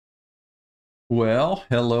Well,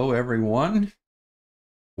 hello everyone.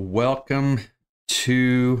 Welcome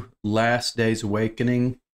to Last Day's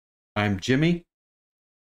Awakening. I'm Jimmy,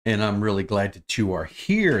 and I'm really glad that you are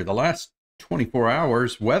here. The last 24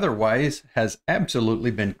 hours, weather-wise, has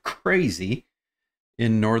absolutely been crazy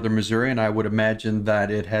in northern Missouri, and I would imagine that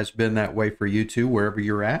it has been that way for you too, wherever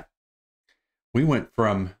you're at. We went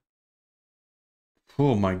from,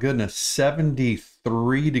 oh my goodness,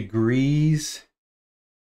 73 degrees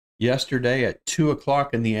yesterday at 2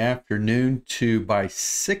 o'clock in the afternoon to by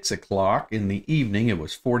 6 o'clock in the evening, it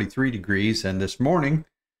was 43 degrees. And this morning,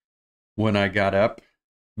 when I got up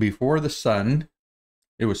before the sun,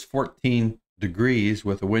 it was 14 degrees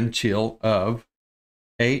with a wind chill of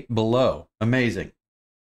 8 below. Amazing.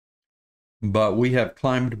 But we have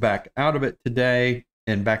climbed back out of it today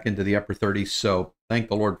and back into the upper 30s. So thank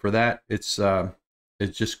the Lord for that. It's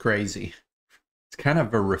just crazy. It's kind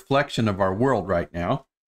of a reflection of our world right now.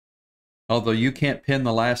 Although you can't pin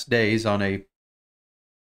the last days on a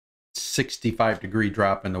 65-degree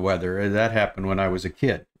drop in the weather. That happened when I was a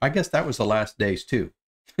kid. I guess that was the last days too.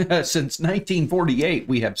 Since 1948,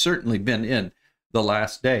 we have certainly been in the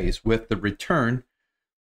last days with the return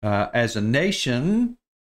as a nation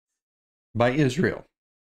by Israel.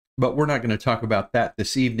 But we're not going to talk about that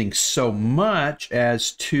this evening so much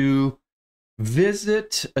as to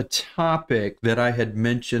visit a topic that I had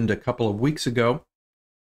mentioned a couple of weeks ago.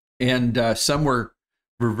 And some were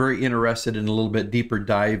very interested in a little bit deeper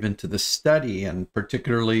dive into the study, and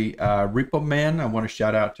particularly Repo Man. I want to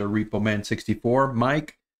shout out to Repo Man 64.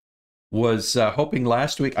 Mike was hoping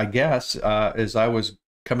last week, I guess, as I was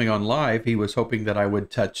coming on live, he was hoping that I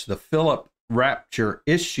would touch the Philip Rapture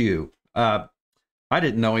issue. I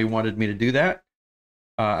didn't know he wanted me to do that.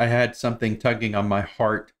 I had something tugging on my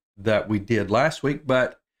heart that we did last week,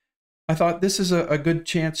 but I thought this is a good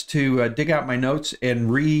chance to dig out my notes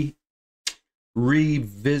and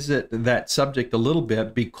revisit that subject a little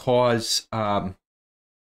bit, because some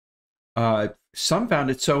found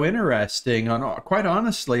it so interesting. Quite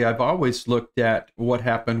honestly, I've always looked at what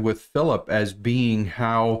happened with Philip as being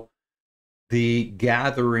how the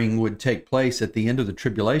gathering would take place at the end of the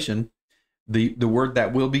tribulation. The word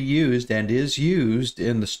that will be used and is used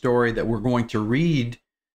in the story that we're going to read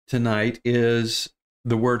tonight is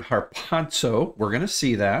the word harpazo. We're going to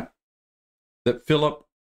see that Philip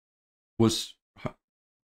was,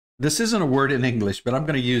 this isn't a word in English, but I'm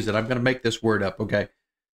going to use it. I'm going to make this word up, okay?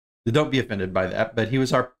 Don't be offended by that, but he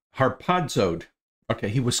was harpazoed. Okay,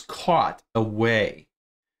 he was caught away.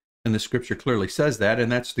 And the scripture clearly says that,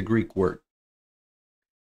 and that's the Greek word.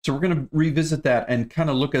 So we're going to revisit that and kind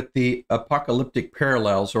of look at the apocalyptic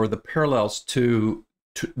parallels, or the parallels to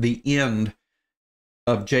the end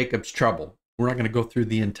of Jacob's trouble. We're not going to go through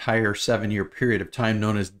the entire 7-year period of time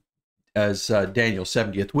known as Daniel's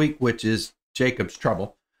 70th week, which is Jacob's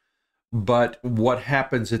trouble. But what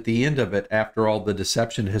happens at the end of it after all the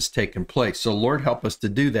deception has taken place. So Lord, help us to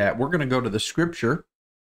do that. We're going to go to the scripture,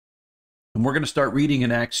 and we're going to start reading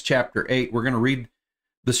in Acts chapter 8. We're going to read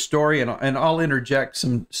the story, and I'll interject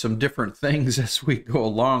some different things as we go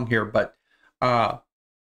along here. But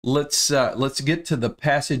let's get to the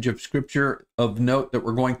passage of scripture of note that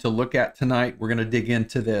we're going to look at tonight. We're going to dig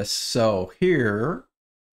into this. So here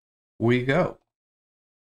we go.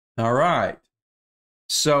 All right.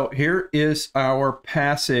 So here is our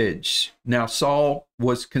passage. Now Saul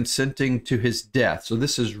was consenting to his death. So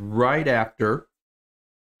this is right after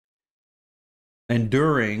and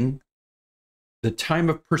during the time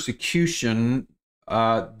of persecution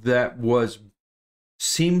that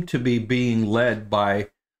seemed to be being led by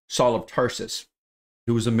Saul of Tarsus,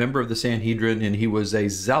 who was a member of the Sanhedrin, and he was a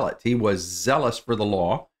zealot. He was zealous for the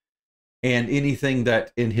law, and anything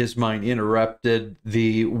that in his mind interrupted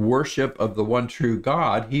the worship of the one true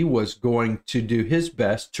God, he was going to do his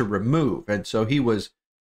best to remove. And so he was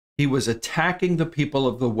attacking the people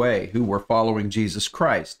of the way who were following Jesus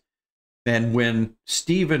Christ. And when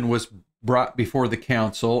Stephen was brought before the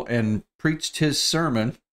council and preached his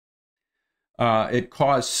sermon, it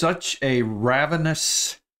caused such a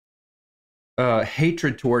ravenous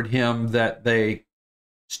hatred toward him that they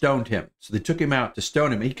stoned him. So they took him out to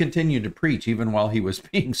stone him. He continued to preach even while he was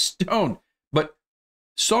being stoned. But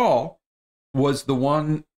Saul was the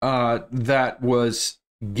one that was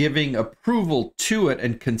giving approval to it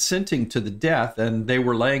and consenting to the death, and they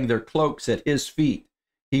were laying their cloaks at his feet.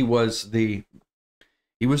 He was the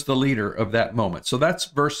leader of that moment. So that's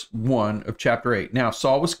verse 1 of chapter 8. Now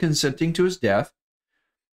Saul was consenting to his death.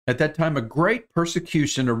 At that time, a great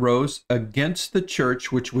persecution arose against the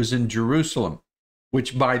church which was in Jerusalem,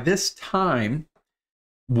 which by this time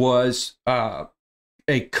was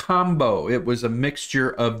a combo. It was a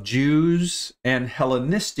mixture of Jews and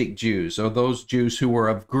Hellenistic Jews, or those Jews who were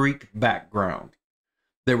of Greek background.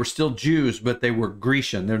 They were still Jews, but they were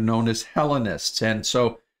Grecian. They're known as Hellenists. And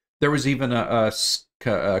so there was even a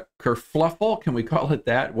kerfluffle, can we call it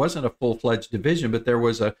that? It wasn't a full-fledged division, but there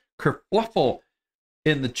was a kerfluffle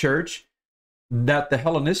in the church that the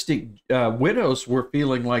Hellenistic widows were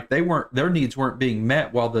feeling like their needs weren't being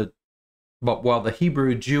met, while the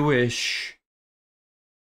Hebrew Jewish,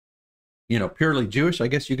 purely Jewish, I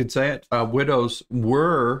guess you could say it, widows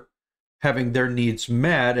were having their needs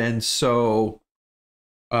met. And so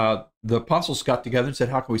the apostles got together and said,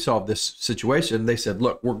 how can we solve this situation? They said,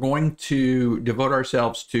 look, we're going to devote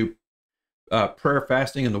ourselves to prayer,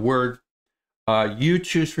 fasting, and the word. You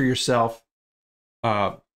choose for yourself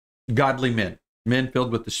godly men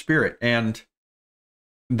filled with the Spirit. And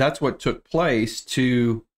that's what took place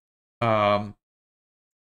to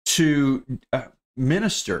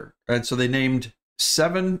minister. And so they named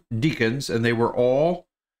 7 deacons, and they were all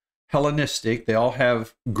Hellenistic. They all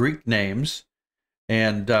have Greek names.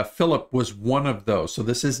 And Philip was one of those. So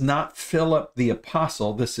this is not Philip the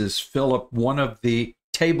apostle. This is Philip, one of the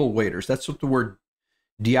table waiters. That's what the word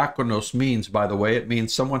diakonos means, by the way. It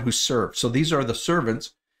means someone who serves. So these are the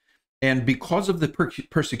servants. And because of the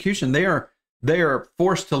persecution, they are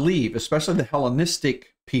forced to leave, especially the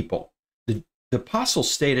Hellenistic people. The apostles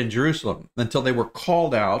stayed in Jerusalem until they were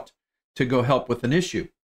called out to go help with an issue.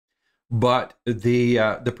 But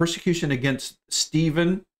the persecution against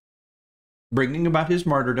Stephen, bringing about his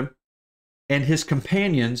martyrdom, and his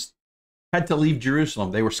companions had to leave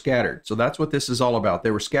Jerusalem. They were scattered. So that's what this is all about.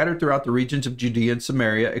 They were scattered throughout the regions of Judea and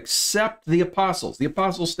Samaria, except the apostles. The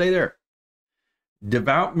apostles stay there.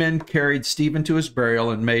 Devout men carried Stephen to his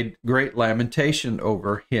burial and made great lamentation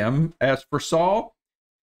over him. As for Saul,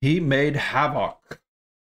 he made havoc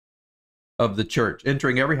of the church,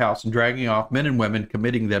 entering every house and dragging off men and women,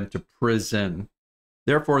 committing them to prison.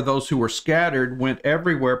 Therefore, those who were scattered went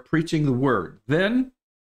everywhere preaching the word. Then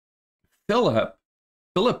Philippos,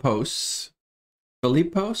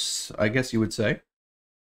 I guess you would say.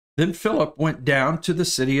 Then Philip went down to the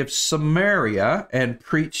city of Samaria and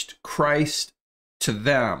preached Christ to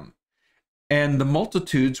them. And the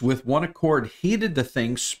multitudes with one accord heeded the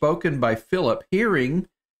things spoken by Philip, hearing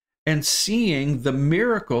and seeing the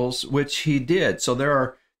miracles which he did. So there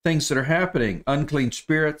are things that are happening. Unclean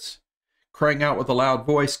spirits, crying out with a loud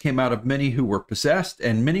voice, came out of many who were possessed,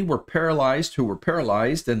 and many were paralyzed who were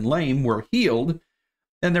paralyzed, and lame were healed,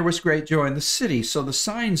 and there was great joy in the city. So the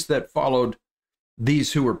signs that followed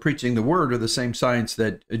these who were preaching the word are the same signs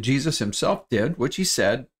that Jesus himself did, which he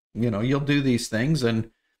said, you'll do these things,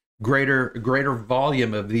 and greater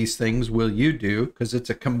volume of these things will you do, because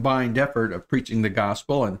it's a combined effort of preaching the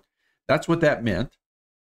gospel, and that's what that meant.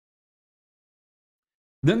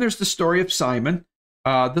 Then there's the story of Simon,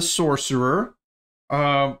 the sorcerer.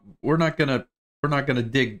 We're not gonna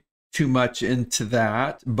dig too much into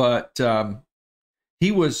that, but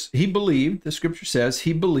he believed. The scripture says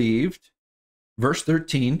he believed. Verse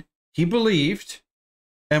 13, he believed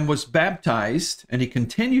and was baptized, and he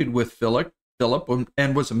continued with Philip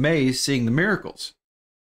and was amazed seeing the miracles.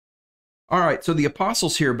 All right, so the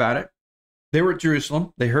apostles hear about it. They were at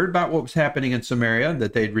Jerusalem. They heard about what was happening in Samaria,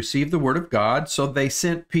 that they'd received the word of God. So they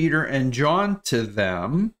sent Peter and John to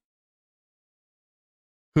them,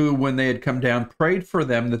 who, when they had come down, prayed for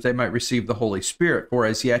them that they might receive the Holy Spirit. For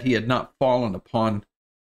as yet he had fallen upon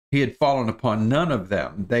none of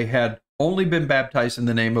them. They had only been baptized in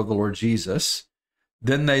the name of the Lord Jesus.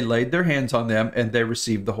 Then they laid their hands on them, and they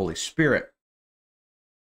received the Holy Spirit.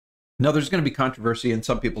 Now, there's going to be controversy in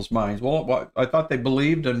some people's minds. Well, I thought they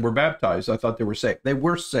believed and were baptized. I thought they were saved. They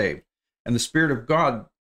were saved, and the Spirit of God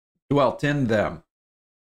dwelt in them.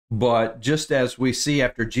 But just as we see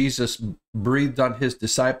after Jesus breathed on his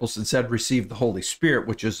disciples and said, receive the Holy Spirit,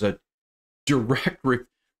 which is a direct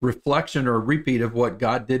reflection or repeat of what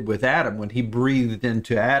God did with Adam when he breathed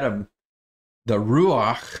into Adam the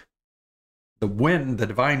Ruach, the wind, the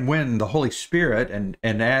divine wind, the Holy Spirit, and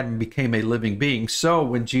Adam became a living being. So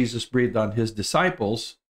when Jesus breathed on his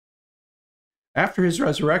disciples, after his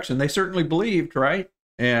resurrection, they certainly believed, right?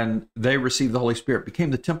 And they received the Holy Spirit,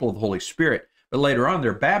 became the temple of the Holy Spirit. But later on,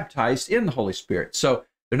 they're baptized in the Holy Spirit. So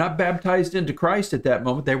they're not baptized into Christ at that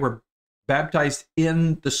moment. They were baptized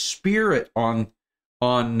in the Spirit on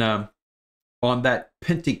that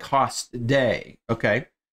Pentecost day. Okay, I'm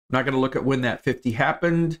not going to look at when that 50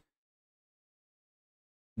 happened.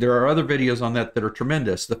 There are other videos on that are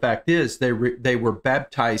tremendous. The fact is, they were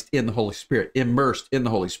baptized in the Holy Spirit, immersed in the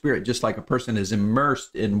Holy Spirit, just like a person is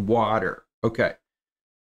immersed in water. Okay.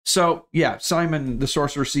 So yeah, Simon the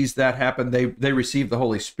sorcerer sees that happen. They receive the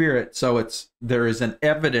Holy Spirit. So there is an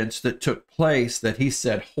evidence that took place that he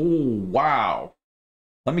said, "Oh wow,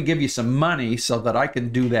 let me give you some money so that I can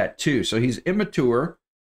do that too." So he's immature,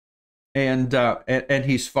 and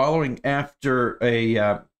he's following after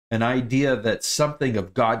an idea that something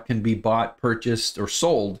of God can be bought, purchased, or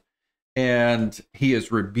sold, and he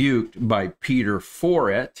is rebuked by Peter for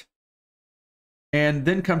it. And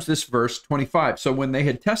then comes this verse 25. So when they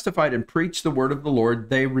had testified and preached the word of the Lord,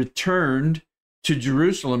 they returned to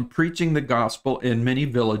Jerusalem, preaching the gospel in many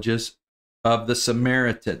villages of the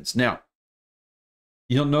Samaritans. Now,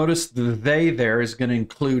 you'll notice the they there is going to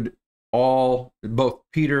include both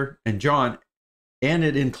Peter and John, and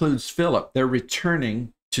it includes Philip. They're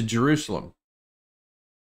returning to Jerusalem.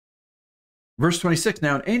 Verse 26,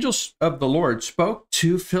 now an angel of the Lord spoke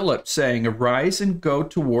to Philip, saying, arise and go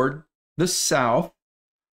toward the south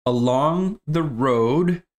along the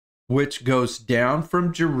road which goes down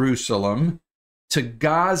from Jerusalem to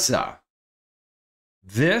Gaza.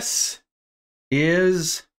 This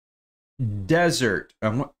is desert.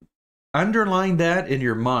 Underline that in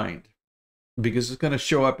your mind because it's going to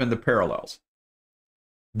show up in the parallels.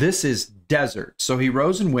 This is desert. So he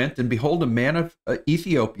rose and went, and behold, a man of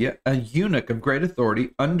Ethiopia, a eunuch of great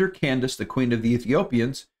authority, under Candace, the queen of the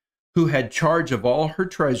Ethiopians, who had charge of all her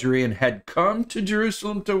treasury and had come to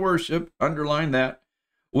Jerusalem to worship, underline that,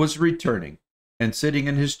 was returning. And sitting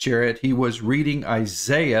in his chariot, he was reading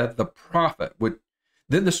Isaiah the prophet.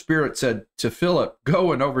 Then the Spirit said to Philip,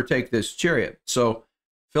 go and overtake this chariot. So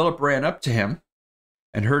Philip ran up to him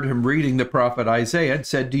and heard him reading the prophet Isaiah and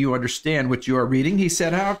said, do you understand what you are reading? He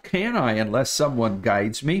said, how can I unless someone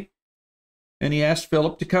guides me? And he asked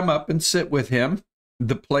Philip to come up and sit with him.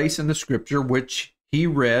 The place in the scripture which he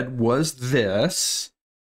read was this: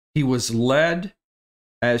 he was led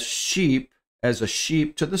as a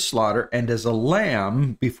sheep to the slaughter, and as a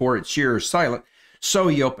lamb before its shearers silent, so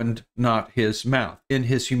he opened not his mouth. In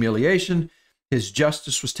his humiliation, his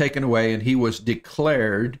justice was taken away, and he was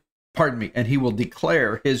declared, and he will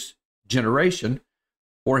declare his generation,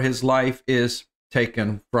 for his life is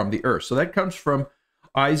taken from the earth. So that comes from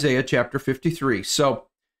Isaiah chapter 53. So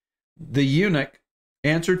the eunuch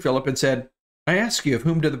answered Philip and said, I ask you, of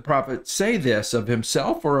whom did the prophet say this, of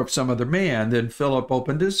himself or of some other man? Then Philip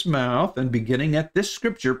opened his mouth and, beginning at this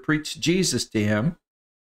scripture, preached Jesus to him.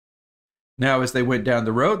 Now as they went down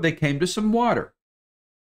the road, they came to some water.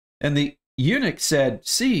 And the eunuch said,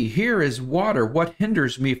 see, here is water. What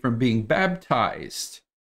hinders me from being baptized?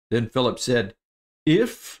 Then Philip said,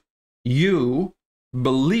 if you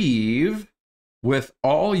believe with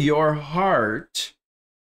all your heart,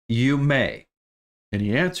 you may. And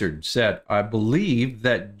he answered and said, I believe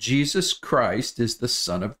that Jesus Christ is the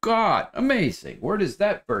Son of God. Amazing. Where does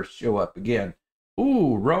that verse show up again?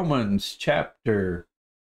 Ooh, Romans chapter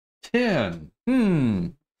 10.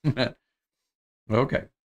 Okay.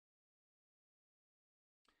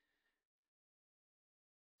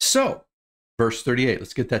 So, verse 38,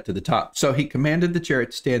 let's get that to the top. So he commanded the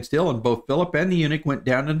chariot to stand still, and both Philip and the eunuch went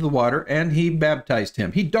down into the water, and he baptized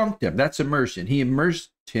him. He dunked him. That's immersion. He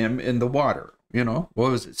immersed him in the water. You know,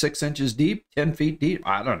 what was it, 6 inches deep, 10 feet deep?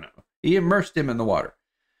 I don't know. He immersed him in the water.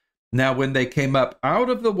 Now, when they came up out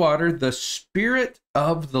of the water, the Spirit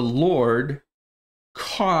of the Lord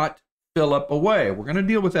caught Philip away. We're going to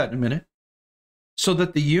deal with that in a minute. So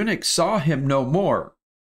that the eunuch saw him no more,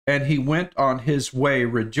 and he went on his way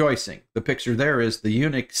rejoicing. The picture there is the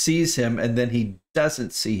eunuch sees him, and then he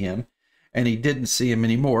doesn't see him, and he didn't see him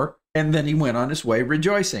anymore, and then he went on his way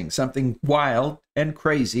rejoicing. Something wild and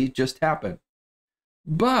crazy just happened.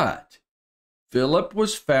 But Philip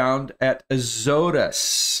was found at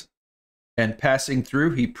Azotus, and passing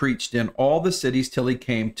through, he preached in all the cities till he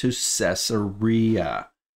came to Caesarea.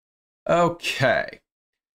 Okay,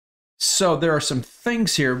 so there are some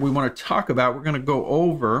things here we want to talk about. We're going to go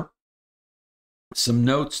over some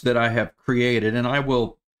notes that I have created, and I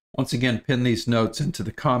will once again pin these notes into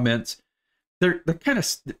the comments. They're kind of,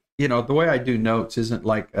 you know, the way I do notes isn't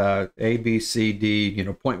like A, B, C, D, you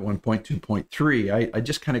know, point 1, point 2, point 3. I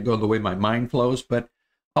just kind of go the way my mind flows, but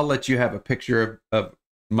I'll let you have a picture of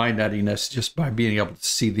my nuttiness just by being able to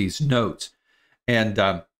see these notes.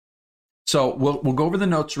 And so we'll go over the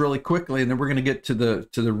notes really quickly, and then we're going to get to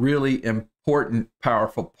the really important,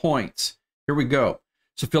 powerful points. Here we go.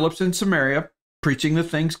 So Philip's in Samaria, preaching the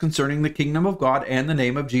things concerning the kingdom of God and the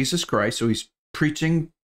name of Jesus Christ. So he's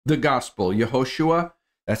preaching the gospel. Yehoshua,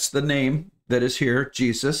 that's the name that is here,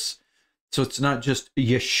 Jesus. So it's not just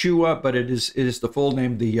Yeshua, but it is the full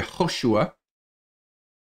name, the Yehoshua,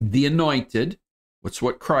 the anointed. What's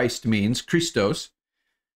what Christ means, Christos.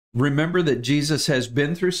 Remember that Jesus has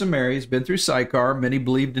been through Samaria, he's been through Sychar. Many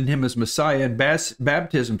believed in him as Messiah, and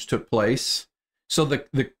baptisms took place. So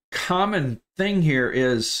the common thing here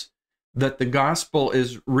is that the gospel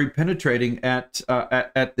is repenetrating at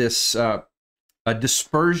this a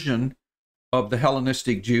dispersion of the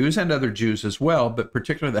Hellenistic Jews and other Jews as well, but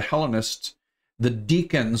particularly the Hellenists. The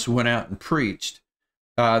deacons went out and preached.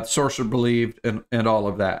 The sorcerer believed, and all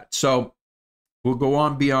of that. So we'll go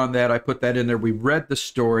on beyond that. I put that in there. We read the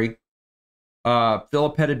story.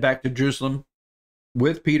 Philip headed back to Jerusalem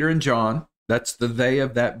with Peter and John. That's the they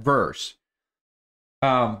of that verse.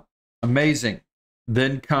 Amazing.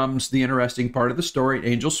 Then comes the interesting part of the story. An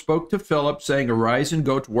angel spoke to Philip, saying, "Arise and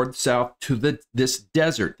go toward the south to this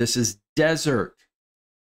desert." This is desert.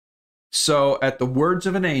 So at the words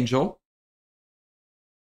of an angel,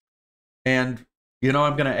 and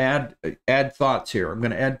I'm going to add thoughts here. I'm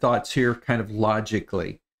going to add thoughts here kind of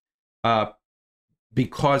logically,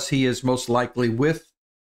 because he is most likely with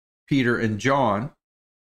Peter and John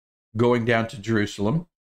going down to Jerusalem,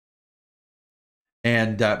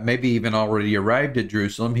 and maybe even already arrived at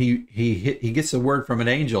Jerusalem. He gets a word from an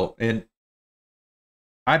angel, and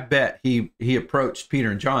I bet he approached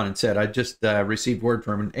Peter and John and said, "I just received word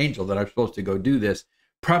from an angel that I'm supposed to go do this."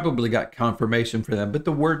 Probably got confirmation for them, but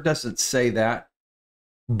the word doesn't say that.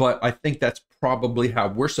 But I think that's probably how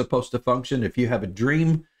we're supposed to function. If you have a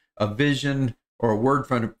dream, a vision, or a word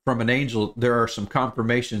from an angel, there are some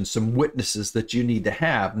confirmations, some witnesses that you need to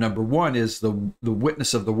have. Number one is the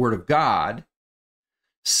witness of the Word of God.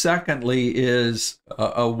 Secondly is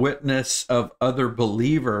a witness of other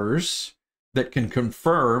believers that can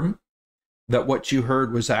confirm that what you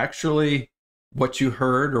heard was actually what you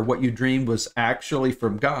heard, or what you dreamed was actually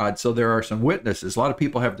from God. So there are some witnesses. A lot of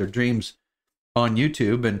people have their dreams on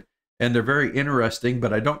YouTube, and they're very interesting,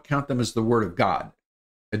 but I don't count them as the Word of God.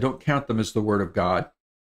 I don't count them as the Word of God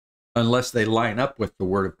unless they line up with the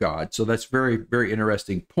Word of God. So that's very, very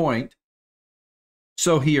interesting point.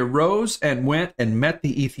 So he arose and went and met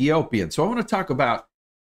the Ethiopian. So I want to talk about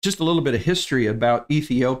just a little bit of history about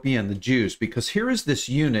Ethiopia and the Jews, because here is this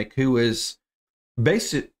eunuch who is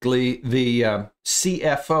basically the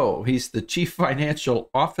CFO. He's the chief financial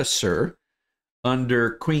officer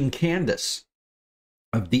under Queen Candace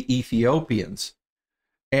of the Ethiopians.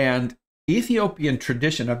 And Ethiopian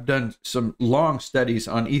tradition, I've done some long studies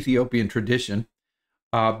on Ethiopian tradition,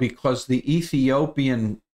 because the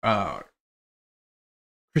Ethiopian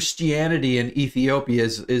Christianity in Ethiopia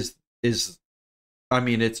is I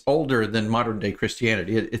mean, it's older than modern day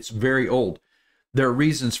Christianity. It's very old. There are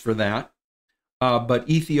reasons for that. But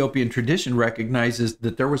Ethiopian tradition recognizes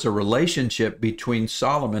that there was a relationship between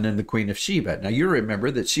Solomon and the Queen of Sheba. Now, you remember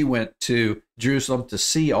that she went to Jerusalem to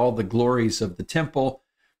see all the glories of the temple,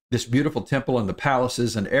 this beautiful temple and the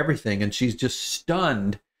palaces and everything, and she's just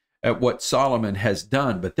stunned at what Solomon has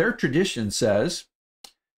done. But their tradition says,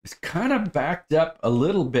 it's kind of backed up a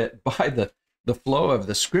little bit by the flow of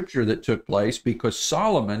the scripture that took place, because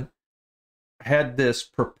Solomon had this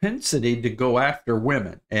propensity to go after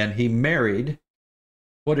women, and he married,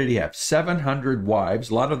 what did he have? 700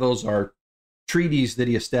 wives. A lot of those are treaties that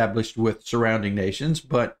he established with surrounding nations,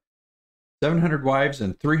 but 700 wives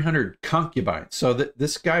and 300 concubines. So that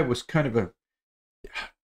this guy was kind of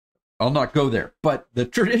I'll not go there, but the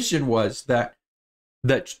tradition was that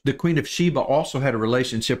the Queen of Sheba also had a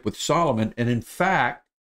relationship with Solomon, and in fact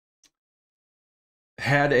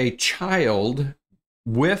had a child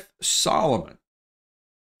with Solomon.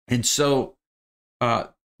 And so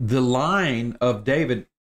the line of David,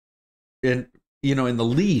 in the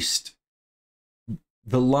least,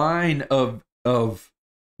 the line of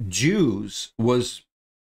Jews was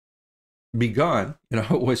begun,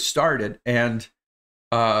 was started and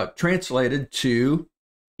translated to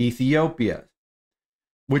Ethiopia,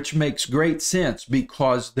 which makes great sense,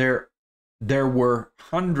 because there were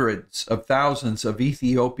hundreds of thousands of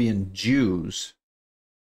Ethiopian Jews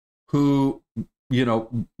who,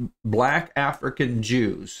 black African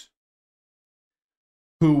Jews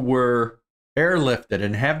who were airlifted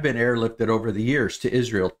and have been airlifted over the years to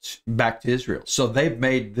Israel, back to Israel. So they've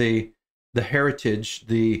made the heritage,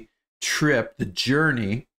 the trip, the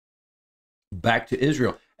journey back to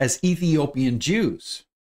Israel as Ethiopian Jews.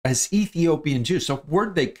 So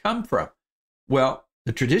where'd they come from? Well,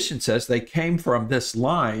 the tradition says they came from this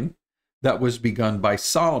line that was begun by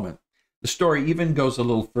Solomon. The story even goes a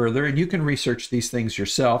little further, and you can research these things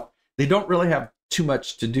yourself. They don't really have too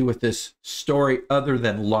much to do with this story other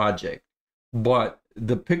than logic. But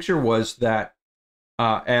the picture was that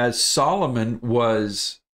as Solomon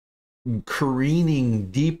was careening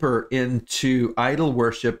deeper into idol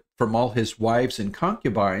worship from all his wives and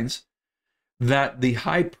concubines, that the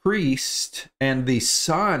high priest and the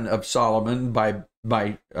son of Solomon by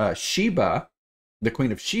Sheba, the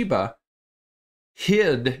queen of Sheba,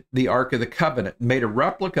 hid the Ark of the Covenant, made a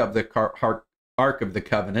replica of the Ark of the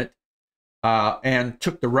Covenant, and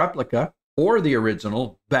took the replica or the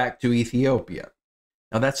original back to Ethiopia.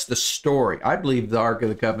 Now that's the story. I believe the Ark of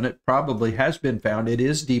the Covenant probably has been found. It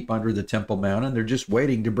is deep under the Temple Mount, and they're just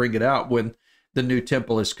waiting to bring it out when the new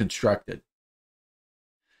temple is constructed.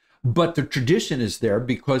 But the tradition is there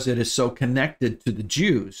because it is so connected to the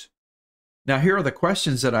Jews. Now, here are the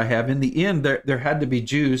questions that I have. In the end, there had to be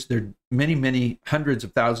Jews. There are many, many hundreds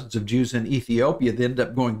of thousands of Jews in Ethiopia that end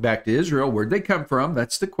up going back to Israel. Where'd they come from?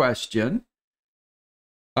 That's the question.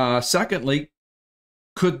 Secondly,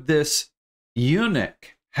 could this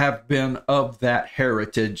eunuch have been of that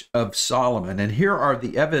heritage of Solomon? And here are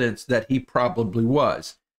the evidence that he probably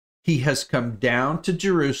was. He has come down to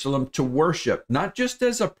Jerusalem to worship, not just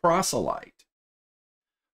as a proselyte,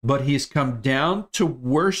 but he's come down to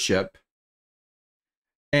worship,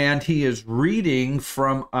 and he is reading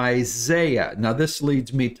from Isaiah. Now, this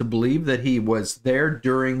leads me to believe that he was there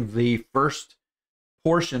during the first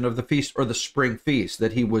portion of the feast, or the spring feast,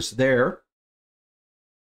 that he was there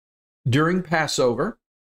during Passover,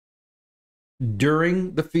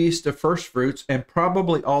 during the Feast of First Fruits, and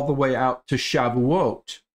probably all the way out to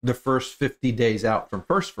Shavuot, the first 50 days out from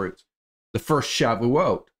First Fruits, the first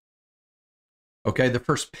Shavuot. Okay, the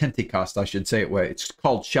first Pentecost, I should say it way. It's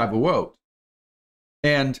called Shavuot.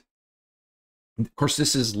 And of course,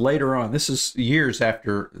 this is later on. This is years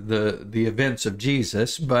after the events of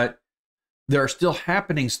Jesus, but there are still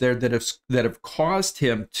happenings there that have caused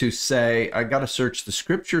him to say, I got to search the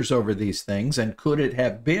scriptures over these things. And could it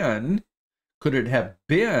have been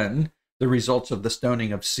the results of the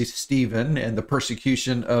stoning of Stephen and the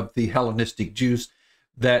persecution of the Hellenistic Jews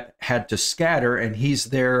that had to scatter? And he's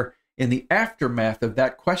there in the aftermath of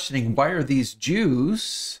that, questioning, why are these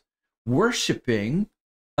Jews worshiping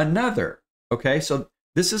another? Okay, so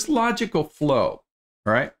this is logical flow.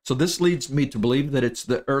 All right, so this leads me to believe that it's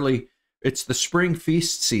the spring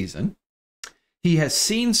feast season. He has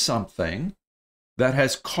seen something that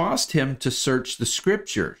has caused him to search the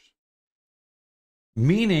scriptures,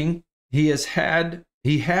 meaning he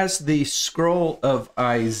has the scroll of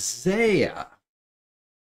Isaiah.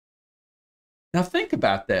 Now think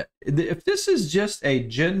about that. If this is just a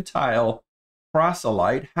Gentile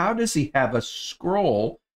proselyte, how does he have a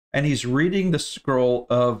scroll? And he's reading the scroll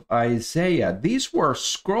of Isaiah. These were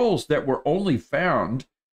scrolls that were only found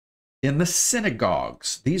in the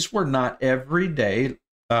synagogues. These were not everyday,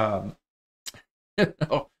 like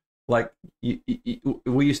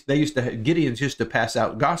Gideons used to pass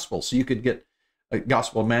out gospels. So you could get a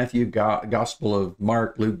gospel of Matthew, gospel of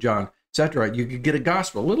Mark, Luke, John, etc. You could get a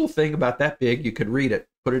gospel, a little thing about that big. You could read it,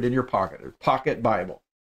 put it in your pocket, or pocket Bible.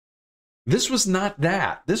 This was not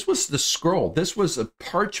that. This was the scroll. This was a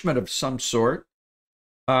parchment of some sort,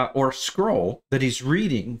 or scroll that he's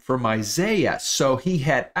reading from Isaiah. So he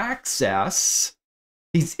had access.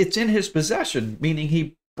 It's in his possession, meaning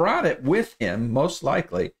he brought it with him, most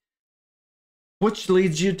likely. Which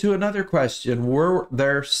leads you to another question. Were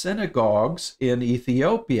there synagogues in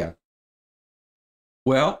Ethiopia?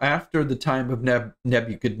 Well, after the time of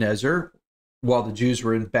Nebuchadnezzar, while the Jews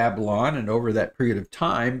were in Babylon, and over that period of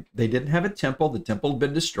time, they didn't have a temple. The temple had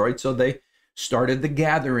been destroyed, so they started the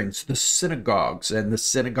gatherings, the synagogues, and the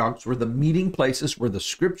synagogues were the meeting places where the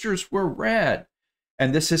scriptures were read.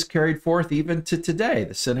 And this is carried forth even to today.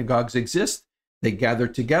 The synagogues exist. They gather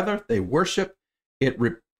together. They worship. It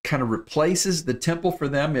kind of replaces the temple for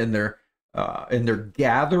them in their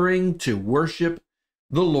gathering to worship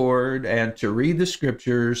the Lord and to read the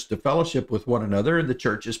scriptures, to fellowship with one another, and the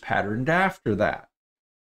church is patterned after that.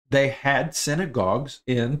 They had synagogues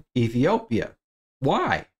in Ethiopia.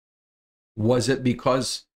 Why? Was it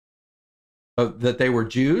because that they were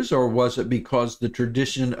Jews, or was it because the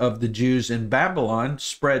tradition of the Jews in Babylon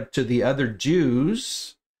spread to the other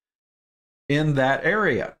Jews in that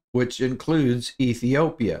area, which includes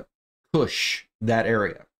Ethiopia, Cush, that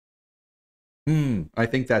area? I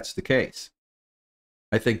think that's the case.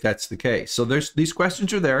 I think that's the case. So these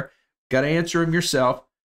questions are there. Got to answer them yourself.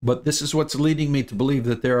 But this is what's leading me to believe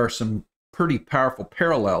that there are some pretty powerful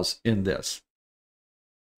parallels in this.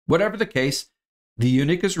 Whatever the case, the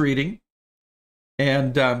eunuch is reading,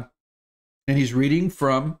 and he's reading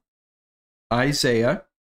from Isaiah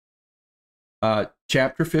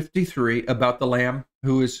chapter 53 about the Lamb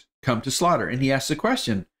who is come to slaughter. And he asks the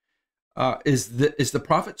question, is the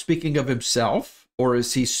prophet speaking of himself, or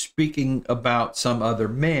is he speaking about some other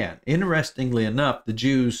man? Interestingly enough, the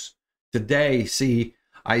Jews today see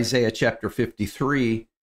Isaiah chapter 53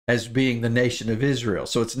 as being the nation of Israel.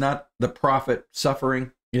 So it's not the prophet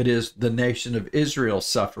suffering, it is the nation of Israel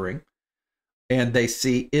suffering. And they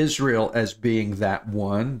see Israel as being that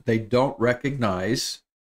one. They don't recognize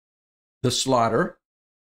the slaughter,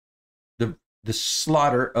 the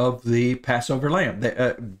slaughter of the Passover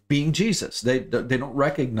lamb, being Jesus. They don't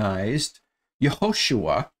recognize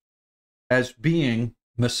Yehoshua as being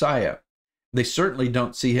Messiah. They certainly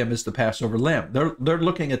don't see him as the Passover lamb. They're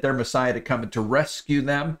looking at their Messiah to come and to rescue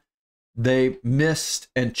them. They missed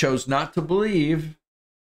and chose not to believe,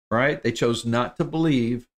 right? They chose not to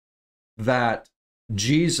believe that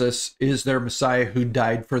Jesus is their Messiah who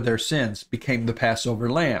died for their sins, became the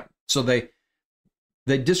Passover lamb. So they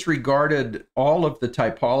disregarded all of the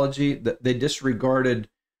typology. They disregarded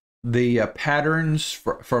the patterns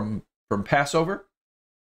from Passover,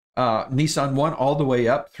 Nisan 1, all the way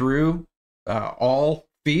up through all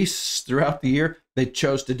feasts throughout the year. They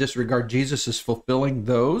chose to disregard Jesus as fulfilling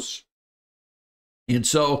those. And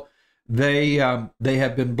so they have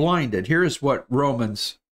been blinded. Here is what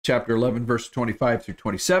Romans chapter 11, verse 25 through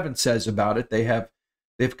 27 says about it.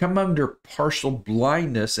 They've come under partial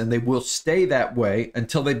blindness, and they will stay that way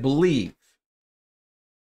until they believe.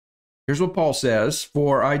 Here's what Paul says: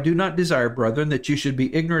 "For I do not desire, brethren, that you should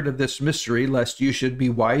be ignorant of this mystery, lest you should be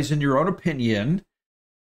wise in your own opinion.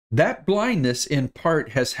 That blindness in part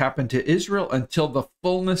has happened to Israel until the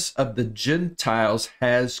fullness of the Gentiles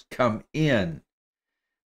has come in.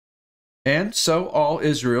 And so all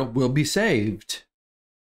Israel will be saved.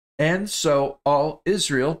 And so all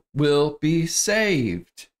Israel will be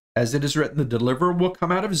saved. As it is written, the deliverer will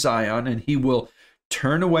come out of Zion, and he will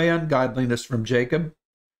turn away ungodliness from Jacob.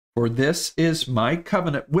 For this is my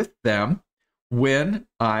covenant with them when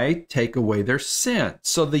I take away their sin."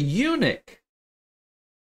 So the eunuch,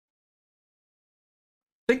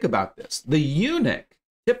 think about this. The eunuch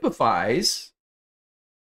typifies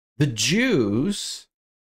the Jews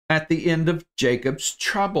at the end of Jacob's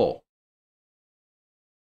trouble.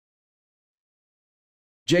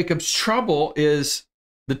 Jacob's trouble is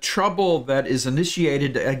the trouble that is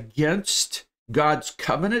initiated against God's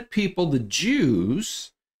covenant people, the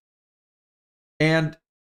Jews. And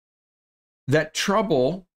that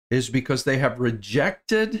trouble is because they have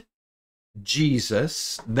rejected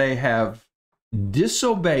Jesus. They have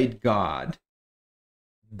disobeyed God.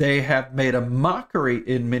 They have made a mockery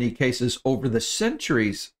in many cases over the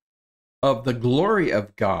centuries of the glory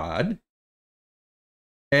of God.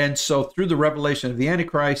 And so through the revelation of the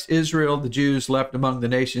Antichrist, Israel, the Jews left among the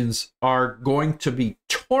nations, are going to be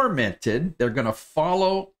tormented. They're going to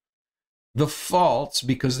follow the false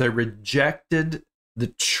because they rejected the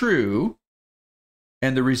true.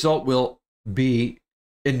 And the result will be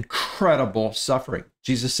incredible suffering.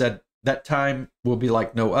 Jesus said that time will be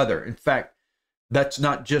like no other. In fact, that's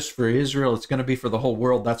not just for Israel. It's going to be for the whole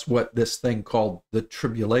world. That's what this thing called the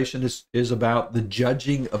tribulation is about, the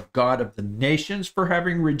judging of God of the nations for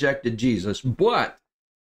having rejected Jesus. But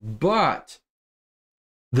the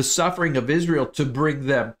suffering of Israel to bring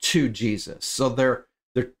them to Jesus. So there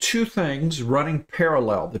are two things running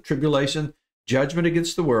parallel: the tribulation, judgment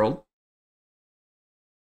against the world,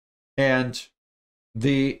 and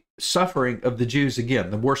the suffering of the Jews,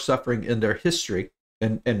 again, the worst suffering in their history.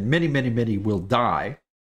 And many, many, many will die.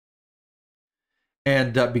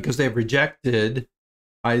 And because they have rejected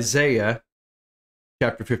Isaiah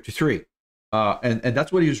chapter 53. And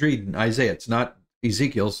that's what he was reading, Isaiah. It's not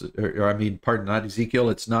Ezekiel's, not Ezekiel.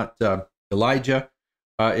 It's not Elijah.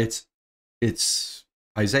 It's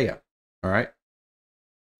Isaiah, all right?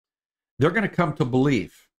 They're going to come to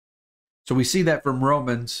belief. So we see that from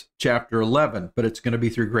Romans chapter 11, but it's going to be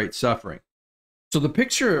through great suffering. So the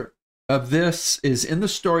picture of this is in the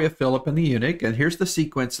story of Philip and the eunuch, and here's the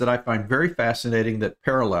sequence that I find very fascinating that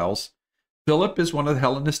parallels. Philip is one of the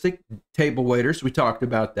Hellenistic table waiters. We talked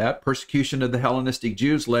about that. Persecution of the Hellenistic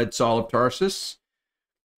Jews led Saul of Tarsus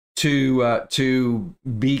to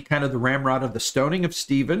be kind of the ramrod of the stoning of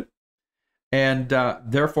Stephen. And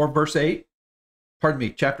therefore,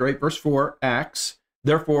 chapter 8, verse 4, Acts,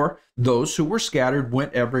 therefore, those who were scattered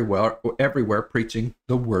went everywhere preaching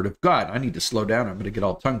the word of God. I need to slow down. I'm going to get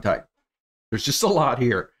all tongue-tied. There's just a lot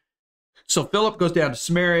here. So Philip goes down to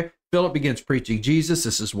Samaria. Philip begins preaching Jesus.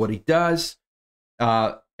 This is what he does.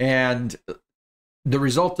 And the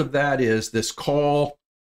result of that is this call,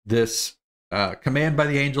 this command by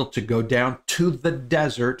the angel to go down to the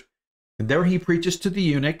desert. And there he preaches to the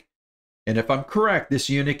eunuch. And if I'm correct, this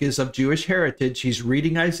eunuch is of Jewish heritage. He's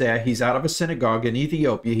reading Isaiah. He's out of a synagogue in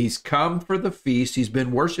Ethiopia. He's come for the feast. He's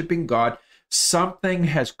been worshiping God. Something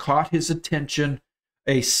has caught his attention.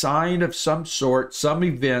 a sign of some sort, some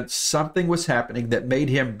event, something was happening that made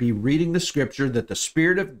him be reading the scripture, that the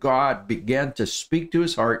Spirit of God began to speak to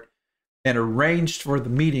his heart and arranged for the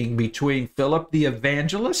meeting between Philip the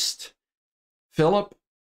evangelist,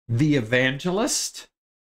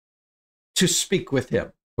 to speak with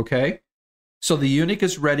him, okay? So the eunuch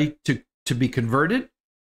is ready to be converted.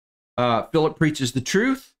 Philip preaches the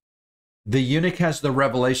truth. The eunuch has the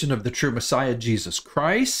revelation of the true Messiah, Jesus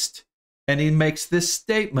Christ. And he makes this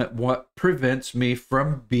statement: what prevents me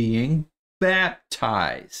from being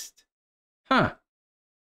baptized? Huh.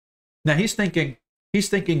 Now he's thinking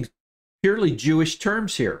purely Jewish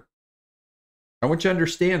terms here. I want you to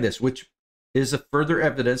understand this, which is a further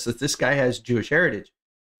evidence that this guy has Jewish heritage,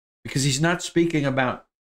 because he's not speaking about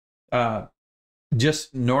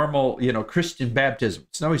just normal, Christian baptism.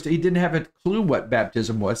 No, he didn't have a clue what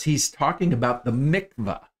baptism was. He's talking about the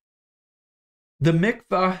mikvah. The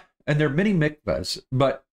mikvah, and there are many mikvahs,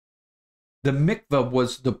 but the mikvah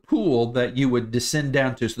was the pool that you would descend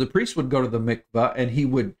down to. So the priest would go to the mikvah and he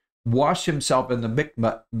would wash himself in the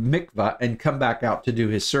mikvah and come back out to do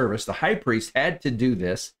his service. The high priest had to do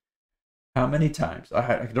this. How many times?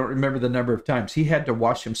 I don't remember the number of times. He had to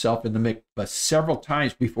wash himself in the mikvah several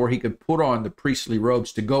times before he could put on the priestly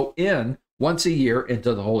robes to go in once a year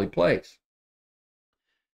into the holy place.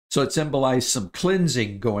 So it symbolized some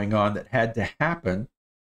cleansing going on that had to happen,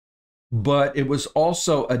 but it was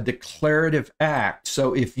also a declarative act.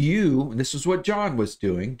 So if you, and this is what John was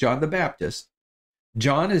doing, John the Baptist,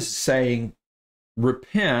 John is saying,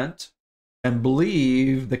 repent and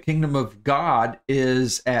believe the kingdom of God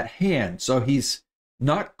is at hand. So he's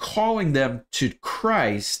not calling them to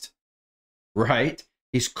Christ, right?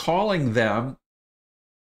 He's calling them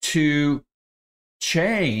to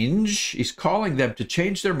change. He's calling them to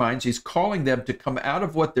change their minds. He's calling them to come out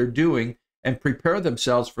of what they're doing and prepare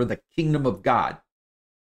themselves for the kingdom of God.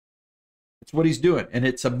 That's what he's doing. And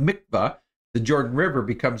it's a mikvah. The Jordan River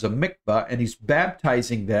becomes a mikvah, and he's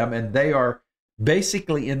baptizing them, and they are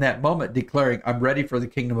basically in that moment declaring, I'm ready for the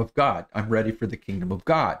kingdom of God. I'm ready for the kingdom of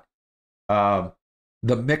God. The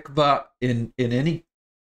mikvah in any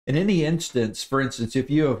instance, for instance, if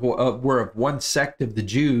you were of one sect of the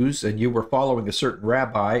Jews and you were following a certain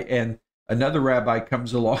rabbi, and another rabbi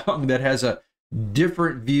comes along that has a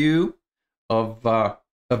different view of the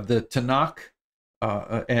Tanakh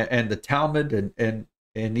and the Talmud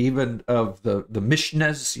and even of the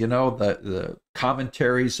Mishnahs, the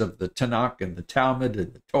commentaries of the Tanakh and the Talmud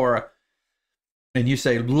and the Torah, and you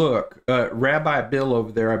say, look, Rabbi Bill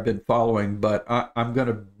over there I've been following, but I'm going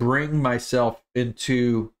to bring myself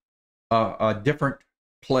into a different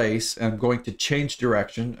place. I'm going to change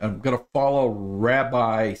direction. I'm going to follow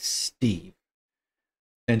Rabbi Steve.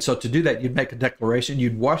 And so to do that, you'd make a declaration.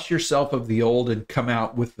 You'd wash yourself of the old and come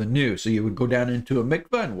out with the new. So you would go down into a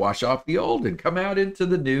mikvah and wash off the old and come out into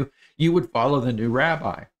the new. You would follow the new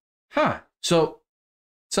rabbi. So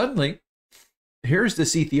suddenly, here's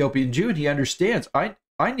this Ethiopian Jew, and he understands, I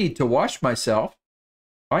need to wash myself.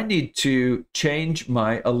 I need to change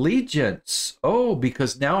my allegiance. Oh,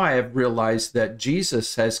 because now I have realized that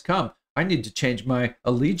Jesus has come. I need to change my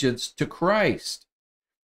allegiance to Christ.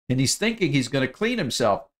 And he's thinking he's going to clean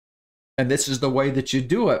himself. And this is the way that you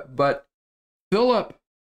do it. But Philip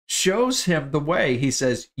shows him the way. He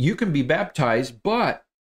says, you can be baptized, but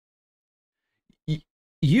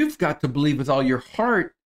you've got to believe with all your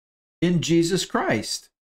heart in Jesus Christ,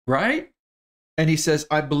 right? And he says,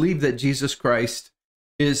 I believe that Jesus Christ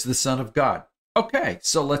is the Son of God. Okay,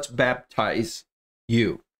 so let's baptize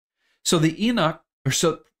you. So the eunuch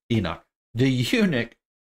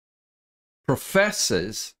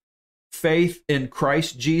professes faith in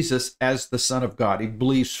Christ Jesus as the Son of God. He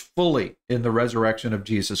believes fully in the resurrection of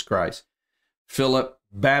Jesus Christ. Philip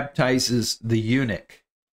baptizes the eunuch,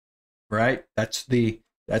 right? That's the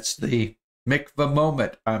mikvah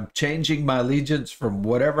moment. I'm changing my allegiance from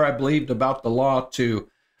whatever I believed about the law to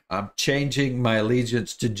I'm changing my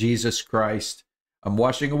allegiance to Jesus Christ. I'm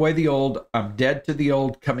washing away the old. I'm dead to the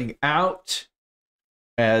old, coming out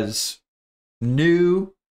as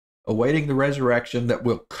new, awaiting the resurrection that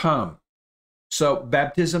will come. So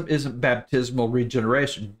baptism isn't baptismal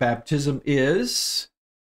regeneration. Baptism is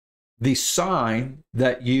the sign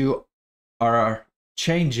that you are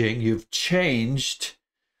changing. You've changed,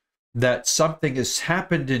 that something has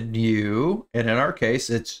happened in you. And in our case,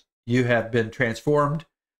 it's you have been transformed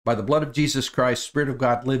by the blood of Jesus Christ. Spirit of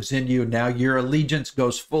God lives in you. Now your allegiance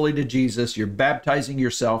goes fully to Jesus. You're baptizing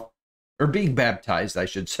yourself, or being baptized, I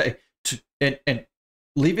should say, and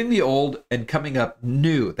leaving the old and coming up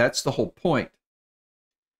new. That's the whole point.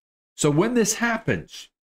 So when this happens,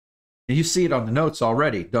 And you see it on the notes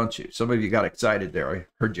already, don't you? Some of you got excited there. I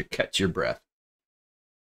heard you catch your breath.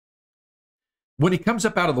 When he comes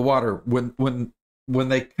up out of the water, when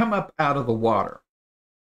they come up out of the water,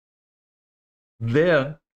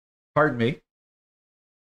 then, pardon me,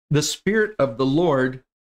 the Spirit of the Lord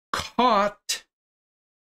caught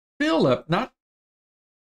Philip, not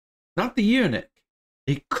the eunuch.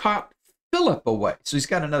 He caught Philip away. So he's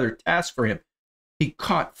got another task for him. He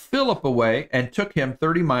caught Philip away and took him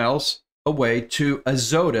 30 miles away to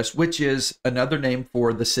Azotus, which is another name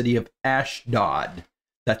for the city of Ashdod.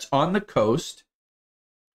 That's on the coast.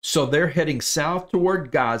 So they're heading south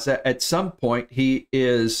toward Gaza. At some point, he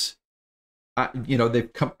is,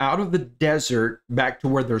 they've come out of the desert back to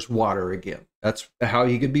where there's water again. That's how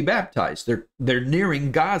he could be baptized. They're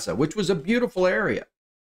nearing Gaza, which was a beautiful area.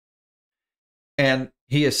 And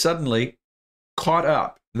he is suddenly caught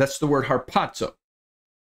up. That's the word harpazo.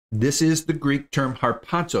 This is the Greek term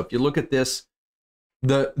harpazo. If you look at this,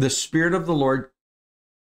 the Spirit of the Lord,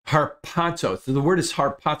 harpazo. So the word is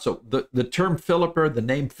harpazo. The term Philip, or the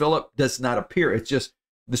name Philip, does not appear. It's just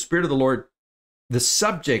the Spirit of the Lord. The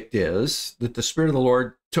subject is that the Spirit of the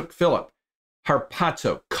Lord took Philip.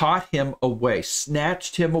 Harpazo, caught him away,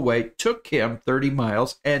 snatched him away, took him 30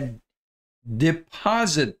 miles, and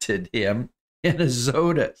deposited him in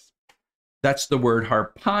Azotus. That's the word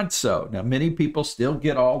harpazo. Now, many people still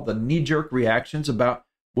get all the knee-jerk reactions about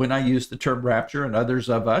when I use the term rapture, and others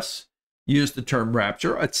of us use the term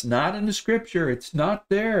rapture. It's not in the scripture. It's not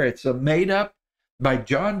there. It's a made up by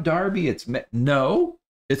John Darby. No,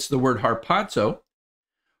 it's the word harpazo.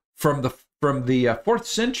 From the 4th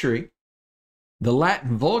century, the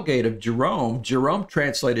Latin Vulgate of Jerome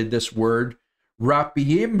translated this word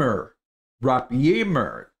rapiemer.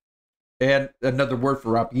 And another word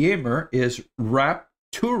for rapiemer is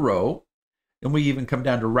rapturo, and we even come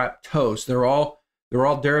down to raptos. They're all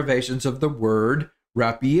derivations of the word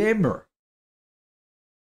rapiemer.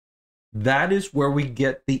 That is where we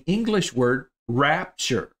get the English word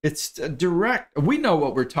rapture. It's direct. We know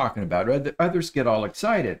what we're talking about. Others get all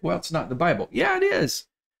excited. Well, it's not in the Bible. Yeah, it is.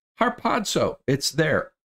 Harpazo. It's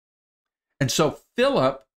there. And so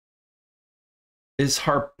Philip is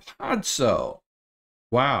harpazo.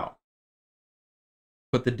 Wow.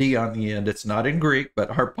 Put the D on the end. It's not in Greek,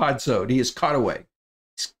 but harpazo. He is caught away.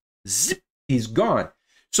 Zip. He's gone.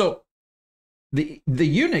 So the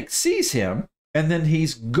eunuch sees him, and then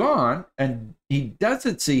he's gone, and he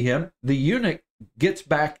doesn't see him. The eunuch gets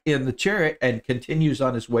back in the chariot and continues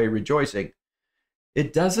on his way rejoicing.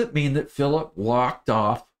 It doesn't mean that Philip walked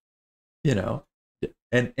off,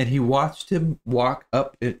 and he watched him walk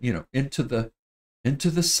up, into the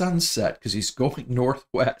sunset, because he's going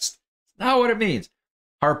northwest. That's not what it means.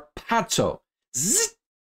 Harpazo. Zzz,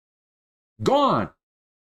 gone.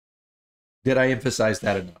 Did I emphasize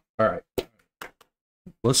that enough? All right.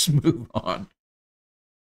 Let's move on.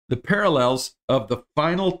 The parallels of the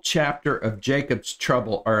final chapter of Jacob's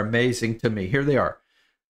trouble are amazing to me. Here they are.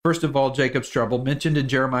 First of all, Jacob's trouble, mentioned in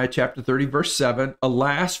Jeremiah chapter 30, verse 7.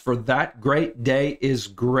 Alas, for that great day is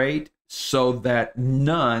great, so that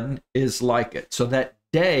none is like it. So that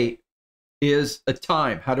day is a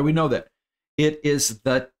time. How do we know that? It is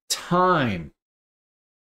the time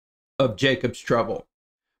of Jacob's trouble,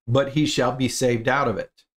 but he shall be saved out of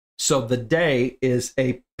it. So the day is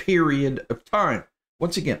a period of time.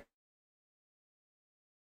 Once again,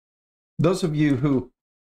 those of you who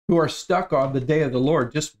are stuck on the day of the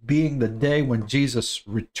Lord just being the day when Jesus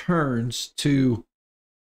returns to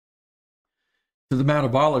the Mount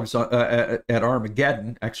of Olives at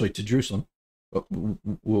Armageddon, actually to Jerusalem, but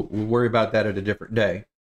we'll worry about that at a different day.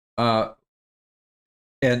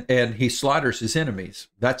 And he slaughters his enemies.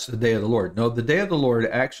 That's the day of the Lord. No, the day of the Lord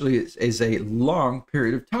actually is a long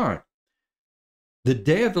period of time. The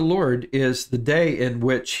day of the Lord is the day in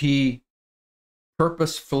which he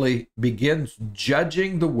purposefully begins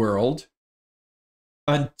judging the world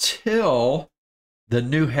until the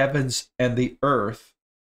new heavens and the earth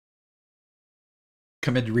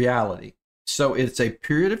come into reality. So it's a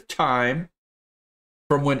period of time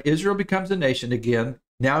from when Israel becomes a nation again.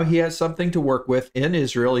 Now he has something to work with in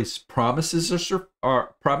Israel. His promises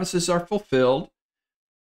are fulfilled.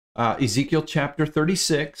 Ezekiel chapter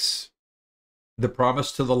 36, the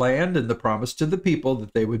promise to the land and the promise to the people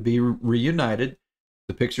that they would be reunited.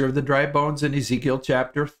 The picture of the dry bones in Ezekiel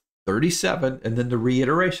chapter 37, and then the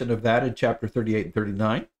reiteration of that in chapter 38 and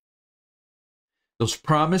 39. Those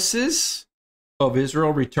promises of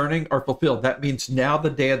Israel returning are fulfilled. That means now the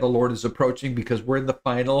day of the Lord is approaching, because we're in the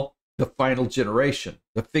final generation,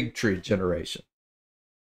 the fig tree generation.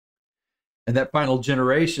 And that final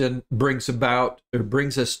generation brings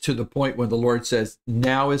us to the point when the Lord says,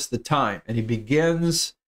 now is the time. And he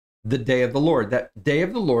begins the day of the Lord. That day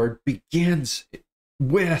of the Lord begins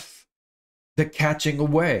with the catching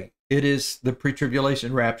away. It is the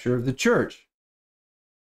pre-tribulation rapture of the church.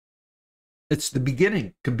 It's the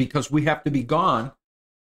beginning, because we have to be gone.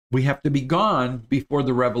 We have to be gone before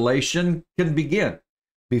the revelation can begin,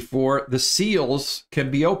 before the seals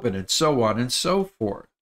can be opened, and so on and so forth.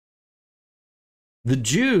 The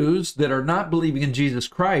Jews that are not believing in Jesus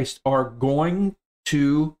Christ are going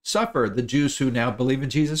to suffer. The Jews who now believe in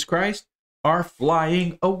Jesus Christ are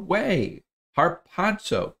flying away.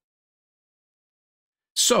 Harpazo.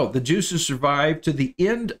 So the Jews who survive to the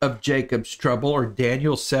end of Jacob's trouble, or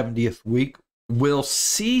Daniel's 70th week, will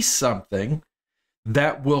see something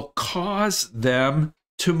that will cause them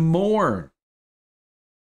to mourn.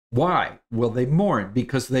 Why will they mourn?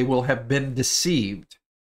 Because they will have been deceived.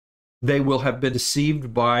 They will have been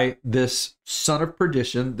deceived by this son of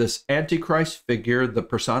perdition, this Antichrist figure, the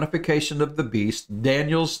personification of the beast,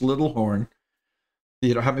 Daniel's little horn.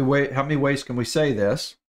 You know, how many ways can we say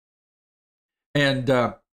this?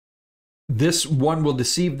 And this one will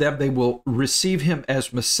deceive them. They will receive him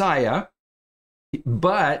as Messiah,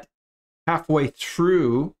 but halfway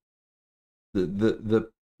through the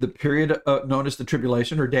period known as the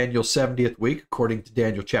tribulation, or Daniel's 70th week, according to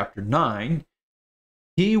Daniel chapter 9,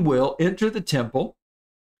 he will enter the temple.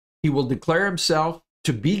 He will declare himself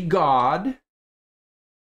to be God,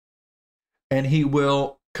 and he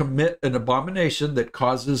will commit an abomination that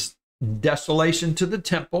causes desolation to the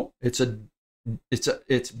temple.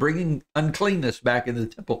 It's bringing uncleanness back into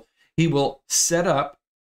the temple. He will set up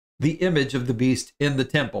the image of the beast in the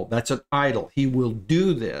temple. That's an idol. He will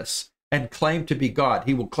do this and claim to be God.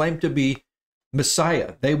 He will claim to be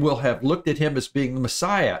Messiah. They will have looked at him as being the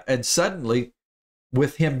Messiah, and suddenly,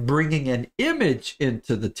 with him bringing an image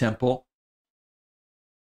into the temple,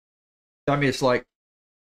 I mean, it's like,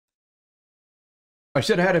 I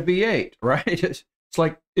should have had a V8, right? It's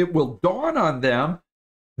like it will dawn on them,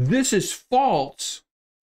 this is false,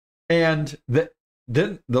 and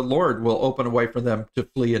then the Lord will open a way for them to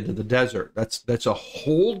flee into the desert. That's a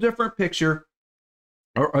whole different picture,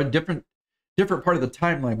 or a different part of the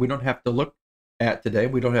timeline we don't have to look at today.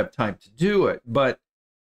 We don't have time to do it, but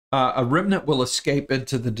a remnant will escape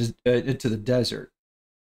into the desert.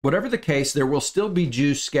 Whatever the case, there will still be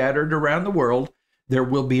Jews scattered around the world. There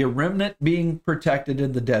will be a remnant being protected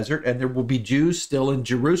in the desert, and there will be Jews still in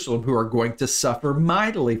Jerusalem who are going to suffer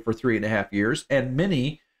mightily for 3.5 years,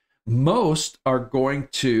 and most are going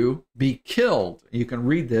to be killed. You can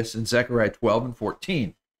read this in Zechariah 12 and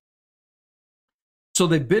 14. So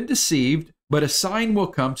they've been deceived, but a sign will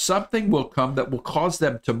come, something will come that will cause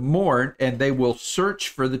them to mourn, and they will search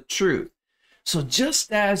for the truth. So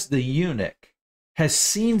just as the eunuch has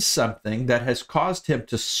seen something that has caused him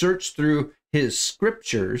to search through his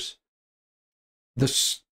scriptures, the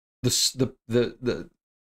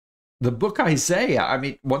book Isaiah, I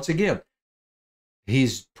mean, once again,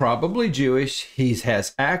 he's probably Jewish. He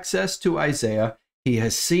has access to Isaiah. He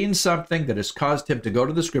has seen something that has caused him to go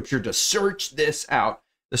to the scripture to search this out.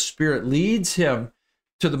 The Spirit leads him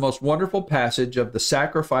to the most wonderful passage of the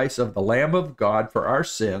sacrifice of the Lamb of God for our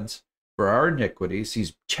sins, for our iniquities.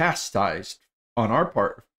 He's chastised on our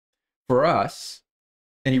part for us.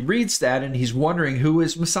 And he reads that and he's wondering, who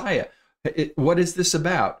is Messiah? What is this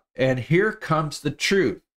about? And here comes the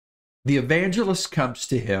truth. The evangelist comes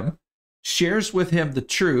to him, shares with him the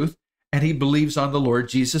truth, and he believes on the Lord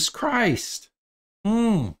Jesus Christ.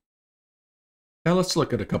 Now let's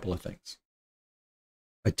look at a couple of things.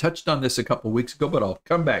 I touched on this a couple of weeks ago, but I'll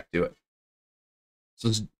come back to it.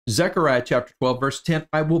 So Zechariah chapter 12, verse 10,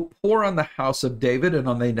 I will pour on the house of David and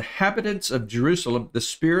on the inhabitants of Jerusalem the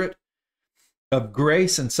spirit of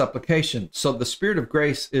grace and supplication. So the spirit of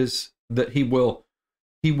grace is that he will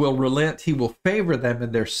relent, he will favor them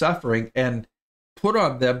in their suffering, and put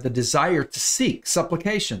on them the desire to seek,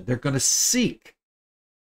 supplication. They're going to seek.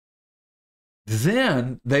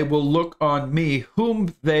 Then they will look on me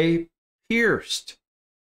whom they pierced.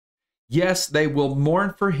 Yes, they will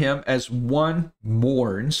mourn for him as one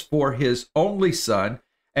mourns for his only son,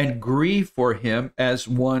 and grieve for him as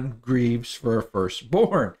one grieves for a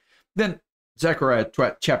firstborn. Then Zechariah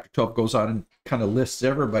chapter 12 goes on and kind of lists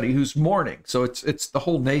everybody who's mourning. So it's the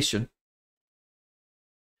whole nation.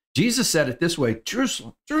 Jesus said it this way,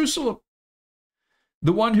 Jerusalem, Jerusalem,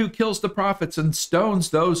 the one who kills the prophets and stones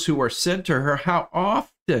those who are sent to her, how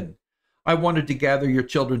often I wanted to gather your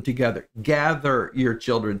children together. Gather your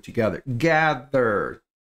children together. Gather.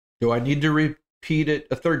 Do I need to repeat it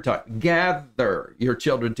a third time? Gather your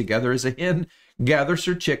children together as a hen gathers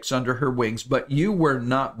her chicks under her wings, but you were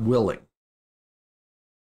not willing.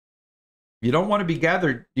 You don't want to be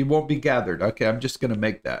gathered, you won't be gathered. Okay, I'm just going to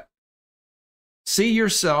make that. See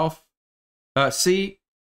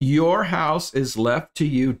your house is left to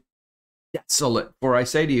you desolate. For I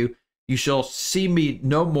say to you, you shall see me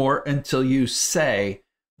no more until you say,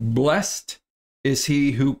 blessed is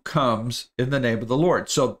he who comes in the name of the Lord.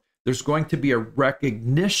 So there's going to be a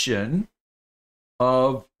recognition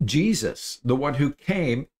of Jesus, the one who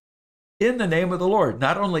came in the name of the Lord,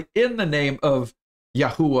 not only in the name of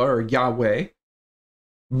Yahuwah or Yahweh,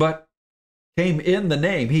 but came in the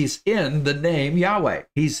name. He's in the name Yahweh.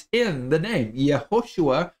 He's in the name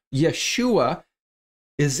Yehoshua. Yeshua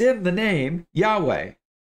is in the name Yahweh.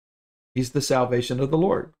 He's the salvation of the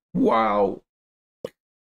Lord. Wow.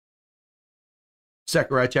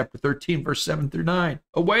 Zechariah chapter 13, verse 7 through 9.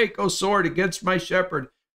 Awake, O sword, against my shepherd,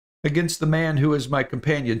 against the man who is my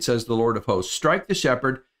companion, says the Lord of hosts. Strike the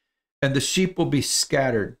shepherd, and the sheep will be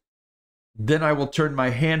scattered. Then I will turn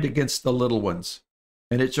my hand against the little ones.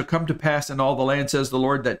 And it shall come to pass in all the land, says the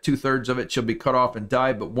Lord, that 2/3 of it shall be cut off and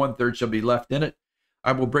die, but 1/3 shall be left in it.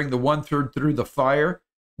 I will bring the 1/3 through the fire,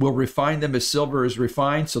 will refine them as silver is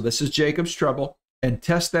refined. So this is Jacob's trouble. And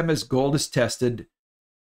test them as gold is tested.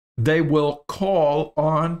 They will call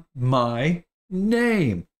on my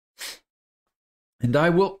name, and I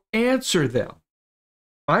will answer them.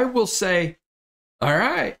 I will say, all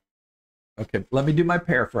right. Okay, let me do my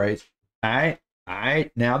paraphrase. All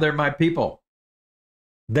right, now they're my people.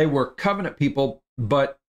 They were covenant people,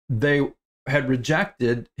 but they had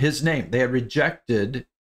rejected his name. They had rejected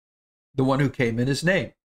the one who came in his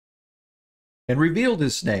name and revealed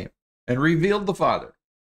his name and revealed the Father.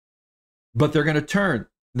 But they're going to turn.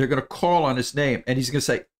 They're going to call on his name, and he's going to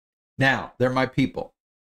say, now they're my people.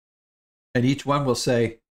 And each one will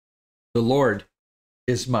say, the Lord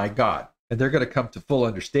is my God. And they're going to come to full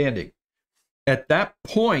understanding. At that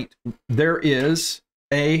point, there is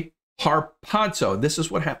a harpazo. This is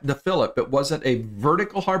what happened to Philip. It wasn't a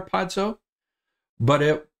vertical harpazo, but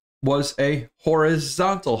it was a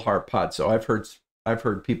horizontal harpazo. I've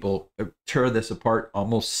heard people tear this apart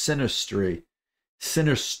almost sinisterly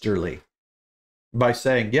by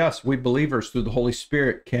saying, yes, we believers through the Holy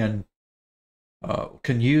Spirit can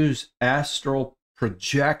use astral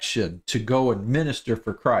projection to go and minister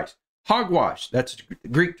for Christ. Hogwash, that's a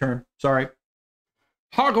Greek term, sorry.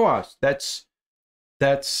 Hogwash, that's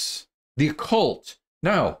the occult.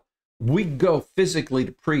 No, we go physically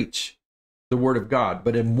to preach the word of God,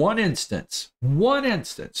 but in one instance,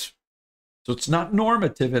 so it's not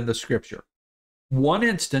normative in the scripture, one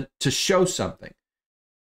instant to show something.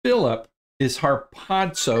 Philip is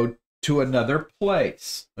harpazoed to another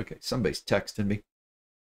place. Okay, somebody's texting me.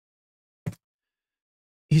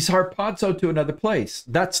 He's harpazoed to another place.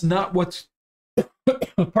 That's not what's,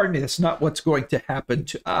 pardon me, that's not what's going to happen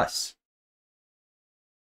to us.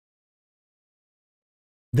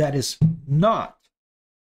 That is not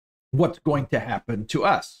what's going to happen to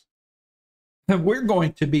us. And we're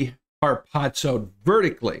going to be harpazoed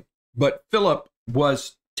vertically, but Philip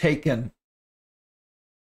was taken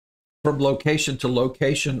from location to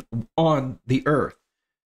location on the earth.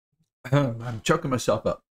 I'm choking myself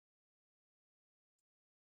up.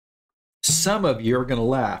 Some of you are going to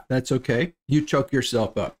laugh. That's okay. You choke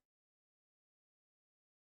yourself up.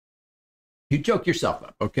 You choke yourself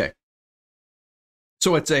up. Okay.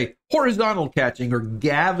 So it's a horizontal catching or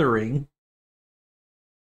gathering.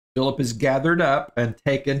 Philip is gathered up and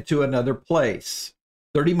taken to another place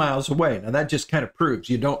 30 miles away. Now that just kind of proves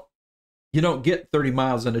you don't get 30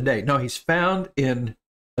 miles in a day. No, he's found in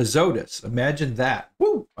Azotus. Imagine that.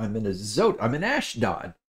 Woo, I'm in Azotus. I'm in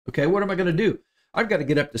Ashdod. Okay, what am I going to do? I've got to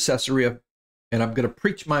get up to Caesarea, and I'm going to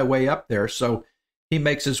preach my way up there. So he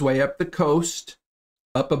makes his way up the coast,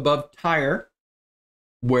 up above Tyre,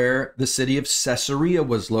 where the city of Caesarea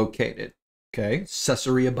was located. Okay,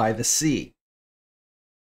 Caesarea by the sea.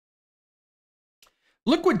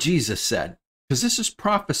 Look what Jesus said, because this is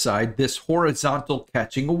prophesied, this horizontal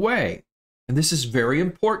catching away. And this is very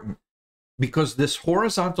important, because this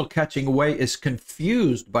horizontal catching away is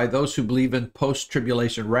confused by those who believe in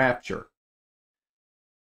post-tribulation rapture.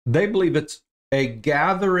 They believe it's a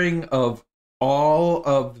gathering of all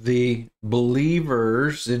of the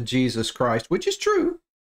believers in Jesus Christ, which is true,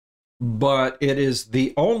 but it is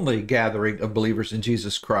the only gathering of believers in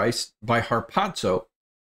Jesus Christ by harpazo.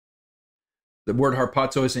 The word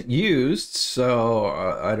harpazo isn't used, so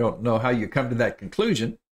I don't know how you come to that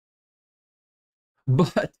conclusion.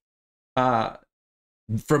 But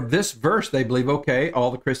from this verse, they believe, okay, all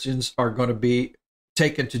the Christians are going to be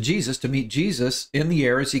taken to Jesus, to meet Jesus in the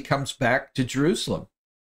air as he comes back to Jerusalem.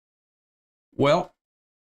 Well,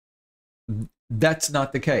 that's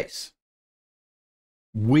not the case.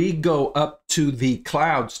 We go up to the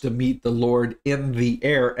clouds to meet the Lord in the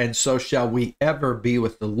air, and so shall we ever be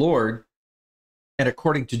with the Lord. And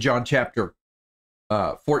according to John chapter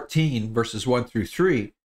 14, verses 1 through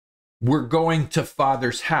 3, we're going to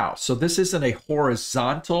Father's house. So this isn't a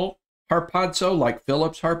horizontal harpazo like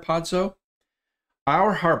Philip's harpazo.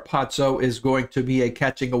 Our harpazo is going to be a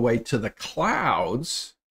catching away to the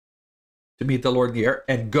clouds to meet the Lord in the air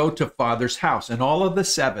and go to Father's house. And all of the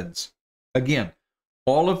sevens, again,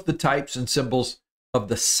 all of the types and symbols of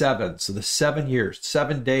the sevens, so the 7 years,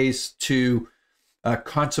 7 days to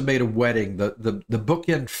consummate a wedding, the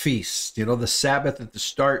bookend feast, the Sabbath at the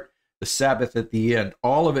start, the Sabbath at the end,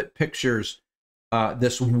 all of it pictures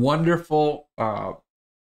this wonderful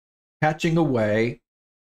catching away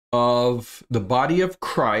of the body of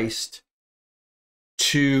Christ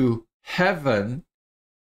to heaven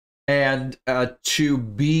and to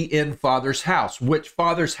be in Father's house. Which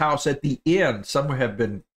Father's house at the end? Some have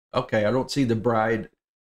been, okay, I don't see the bride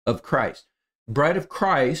of Christ. Bride of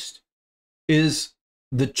Christ is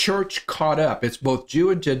the church caught up. It's both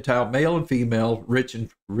Jew and Gentile, male and female, rich and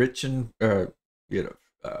free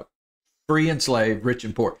and slave, rich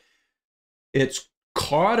and poor. It's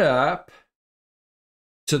caught up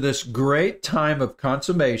to this great time of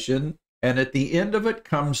consummation, and at the end of it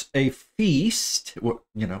comes a feast.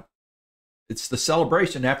 It's the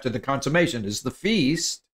celebration after the consummation is the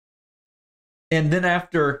feast, and then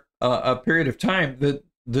after a period of time,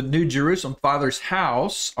 the New Jerusalem, Father's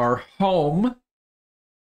house, our home,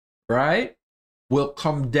 right, will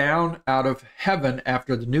come down out of heaven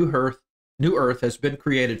after the new earth has been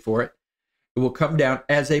created for it. It will come down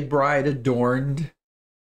as a bride adorned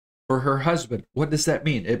for her husband. What does that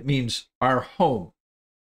mean? It means our home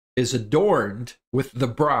is adorned with the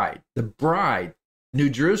bride. The bride, New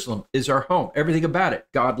Jerusalem, is our home. Everything about it.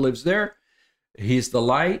 God lives there. He's the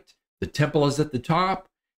light. The temple is at the top.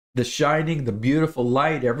 The shining, the beautiful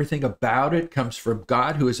light, everything about it comes from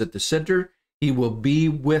God, who is at the center. He will be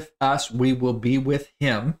with us. We will be with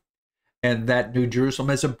him. And that New Jerusalem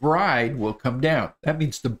as a bride will come down. That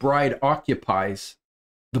means the bride occupies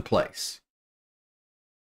the place.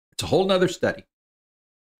 It's a whole nother study.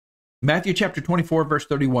 Matthew chapter 24, verse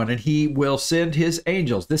 31, and he will send his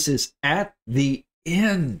angels. This is at the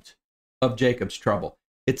end of Jacob's trouble.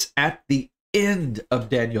 It's at the end of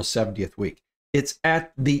Daniel's 70th week. It's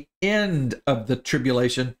at the end of the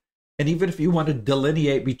tribulation. And even if you want to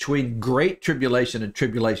delineate between great tribulation and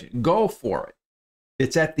tribulation, go for it.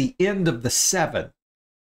 It's at the end of the 7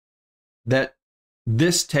 that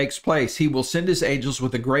this takes place. He will send his angels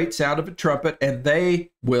with a great sound of a trumpet, and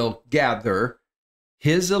they will gather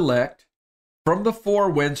his elect from the 4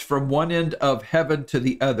 winds, from one end of heaven to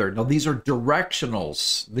the other. Now, these are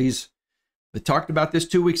directionals. We talked about this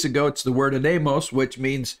 2 weeks ago. It's the word anamos, which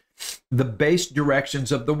means the base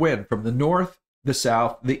directions of the wind, from the north, the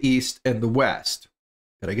south, the east, and the west.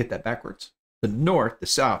 Did I get that backwards? The north, the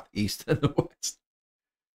south, east, and the west.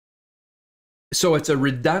 So it's a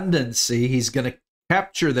redundancy. He's going to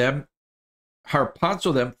capture them,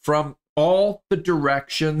 harpazo them from all the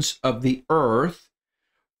directions of the earth,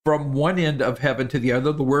 from one end of heaven to the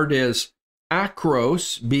other. The word is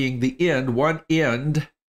akros, being the end, one end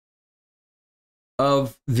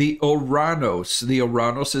of the Oranos. The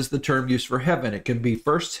Oranos is the term used for heaven. It can be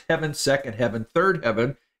first heaven, second heaven, third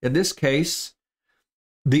heaven. In this case,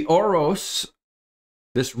 the Oros,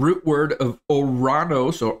 this root word of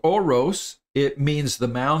Oranos or Oros, it means the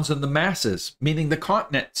mounds and the masses, meaning the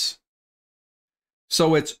continents.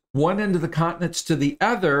 So it's one end of the continents to the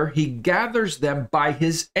other. He gathers them by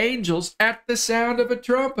his angels at the sound of a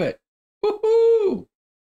trumpet. Woohoo!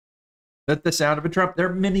 At the sound of a trumpet. There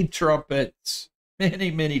are many trumpets.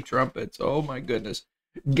 Many trumpets. Oh my goodness.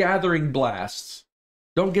 Gathering blasts.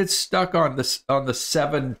 Don't get stuck on the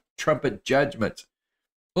 7 trumpet judgments.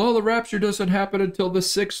 Oh, the rapture doesn't happen until the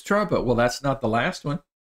 6th trumpet. Well, that's not the last one.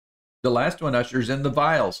 The last one ushers in the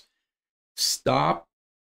vials. Stop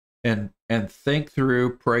and think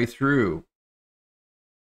through, pray through.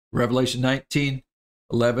 Revelation 19,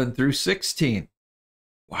 11 through 16.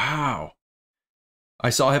 Wow. I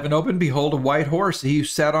saw heaven open. Behold, a white horse. He who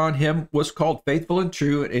sat on him was called Faithful and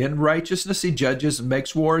True. In righteousness he judges and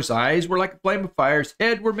makes war. His eyes were like a flame of fire. His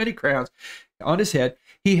head were many crowns. On his head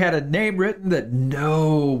he had a name written that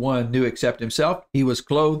no one knew except himself. He was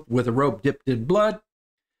clothed with a robe dipped in blood,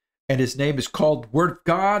 and his name is called Word of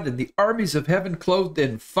God. And the armies of heaven, clothed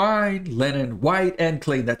in fine linen, white and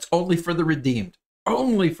clean. That's only for the redeemed.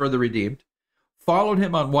 Only for the redeemed. Followed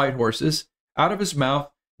him on white horses. Out of his mouth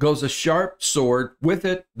goes a sharp sword. With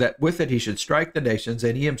it he should strike the nations,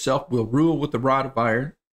 and he himself will rule with the rod of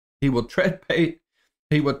iron. He will tread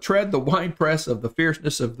the winepress of the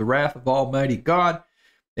fierceness of the wrath of Almighty God.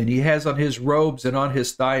 And he has on his robes and on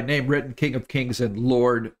his thigh a name written, King of Kings and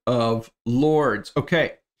Lord of Lords.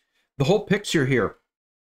 Okay, the whole picture here.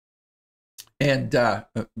 And I'm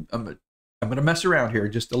going to mess around here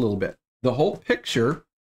just a little bit. The whole picture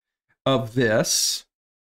of this,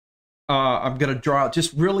 I'm going to draw it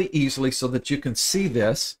just really easily so that you can see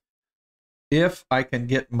this. If I can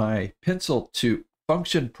get my pencil to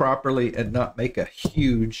function properly and not make a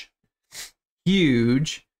huge,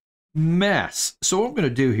 huge mess. So what I'm going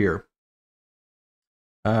to do here,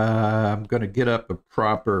 I'm going to get up a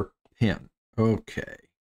proper pen. Okay,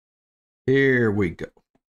 here we go.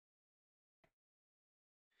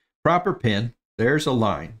 Proper pen. There's a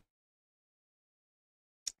line.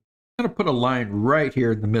 I'm going to put a line right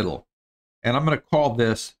here in the middle, and I'm going to call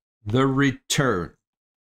this the return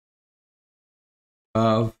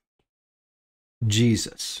of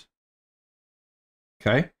Jesus.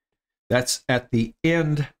 Okay? That's at the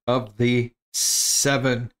end of the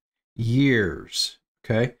 7 years.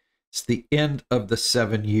 Okay? It's the end of the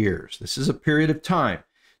 7 years. This is a period of time.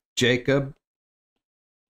 Jacob,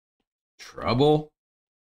 trouble.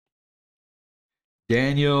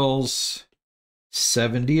 Daniel's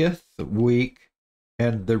 70th week,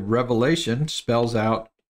 and the Revelation spells out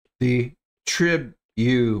the tribulation.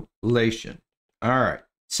 All right,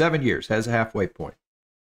 7 years has a halfway point.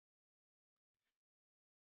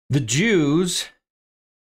 The Jews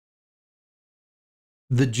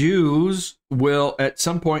will, at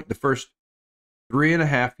some point in the first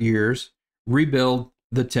 3.5 years, rebuild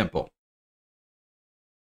the temple.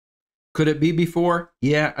 Could it be before?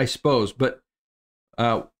 Yeah, I suppose. But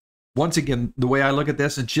once again, the way I look at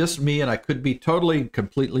this, it's just me, and I could be totally,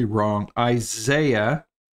 completely wrong. Isaiah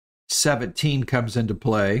 17 comes into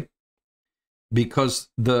play because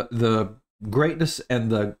the greatness and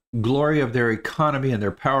the glory of their economy and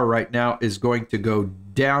their power right now is going to go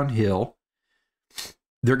downhill.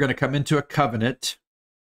 They're going to come into a covenant,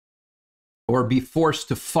 or be forced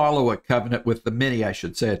to follow a covenant with the many, I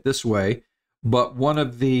should say it this way. But one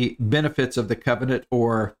of the benefits of the covenant,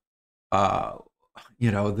 or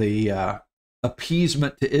the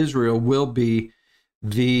appeasement to Israel, will be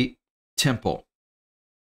the temple.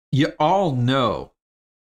 You all know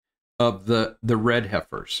of the red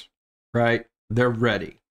heifers, right? They're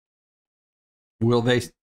ready. Will they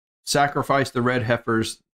sacrifice the red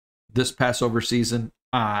heifers this Passover season?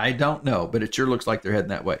 I don't know, but it sure looks like they're heading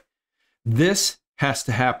that way. This has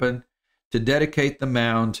to happen to dedicate the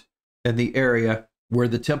mound and the area where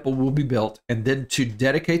the temple will be built, and then to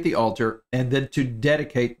dedicate the altar, and then to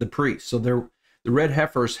dedicate the priest. So the red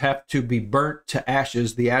heifers have to be burnt to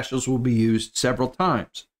ashes. The ashes will be used several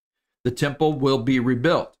times. The temple will be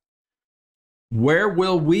rebuilt. Where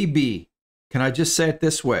will we be? Can I just say it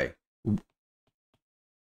this way?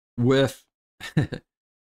 With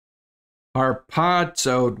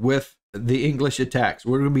harpazoed with the English attacks.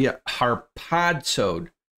 We're going to be harpazoed.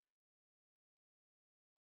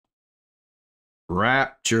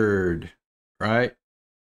 Raptured, right?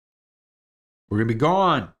 We're going to be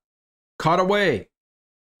gone, caught away,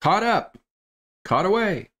 caught up, caught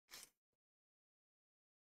away.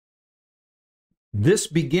 This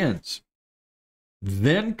begins.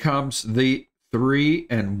 Then comes the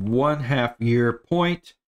 3.5 year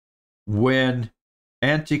point when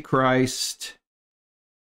Antichrist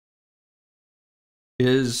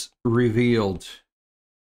is revealed.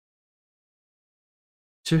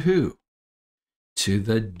 To who? To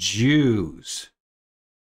the Jews.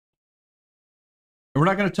 And we're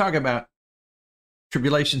not going to talk about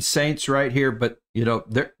tribulation saints right here, but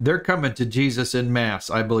they're coming to Jesus in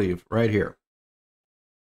mass, I believe, right here.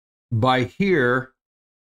 By here,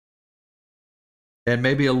 and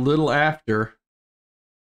maybe a little after,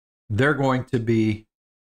 they're going to be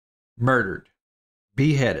murdered,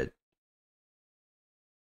 beheaded.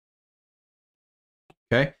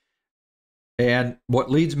 Okay? And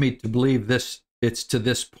what leads me to believe it's to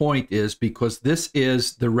this point is because this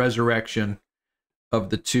is the resurrection of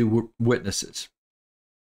the two witnesses.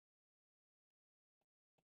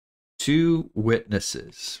 Two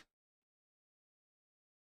witnesses.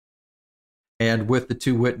 And with the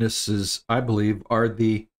two witnesses, I believe, are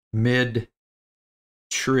the mid-trib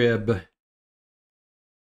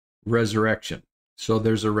resurrection. So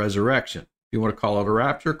there's a resurrection. If you want to call it a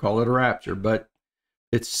rapture, call it a rapture. But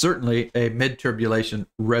it's certainly a mid-tribulation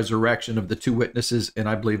resurrection of the two witnesses, and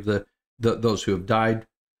I believe those who have died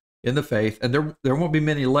in the faith. And there won't be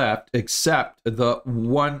many left except the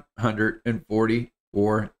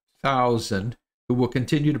 144,000 who will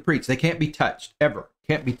continue to preach. They can't be touched, ever.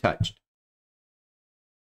 Can't be touched.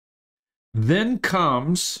 Then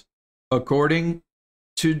comes, according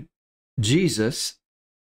to Jesus,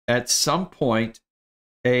 at some point,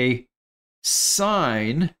 a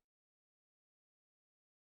sign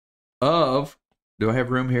of, do I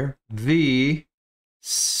have room here? The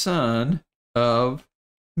Son of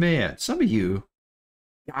Man. Some of you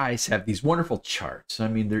guys have these wonderful charts. I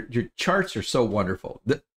mean, your charts are so wonderful.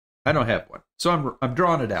 I don't have one, so I'm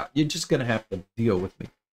drawing it out. You're just going to have to deal with me.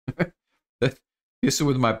 This is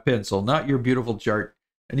with my pencil, not your beautiful chart.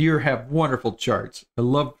 And you have wonderful charts. I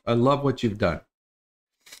love what you've done.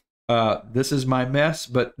 This is my mess,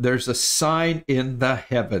 but there's a sign in the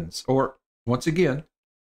heavens, or once again,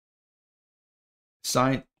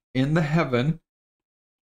 sign in the heaven,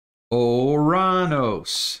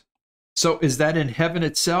 Oranos. So is that in heaven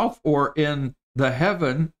itself, or in the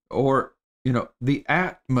heaven, or, the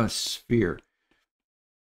atmosphere,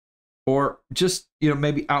 or just,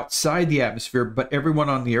 maybe outside the atmosphere, but everyone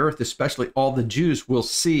on the earth, especially all the Jews, will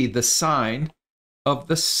see the sign of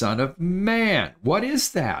the Son of Man. What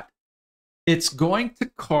is that? It's going to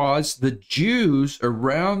cause the Jews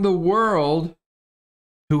around the world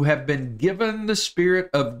who have been given the spirit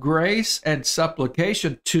of grace and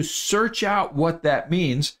supplication to search out what that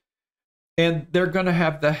means. And they're going to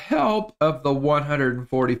have the help of the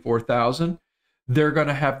 144,000. They're going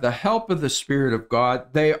to have the help of the Spirit of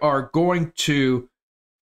God. They are going to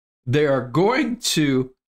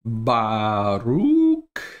Baruch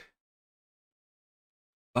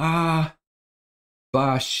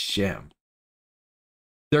Bashem.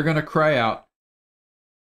 They're going to cry out,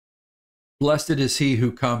 blessed is he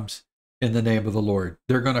who comes in the name of the Lord.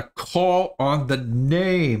 They're going to call on the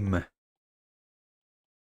name,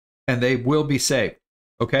 and they will be saved.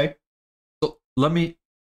 Okay? So let me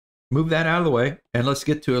move that out of the way, and let's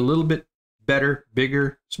get to a little bit better,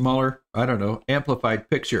 bigger, smaller, I don't know, amplified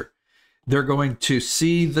picture. They're going to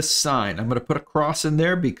see the sign. I'm going to put a cross in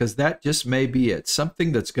there because that just may be it.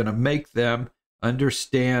 Something that's going to make them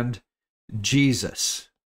understand Jesus.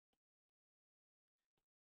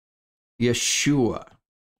 Yeshua.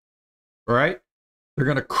 All right? They're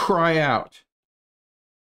going to cry out.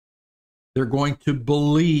 They're going to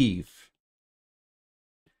believe.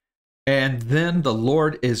 And then the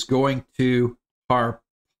Lord is going to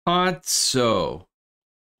harpazo.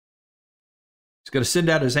 He's going to send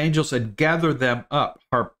out his angels and gather them up.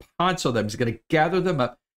 Harpazo them. He's going to gather them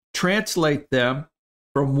up, translate them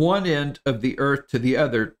from one end of the earth to the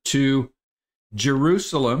other, to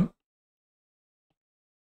Jerusalem.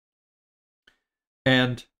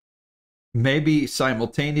 And maybe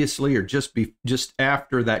simultaneously or just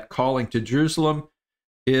after that calling to Jerusalem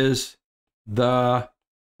is the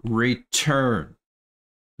return.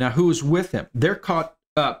 Now, who's with him? They're caught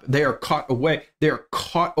up. They are caught away. They are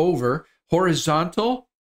caught over. Horizontal,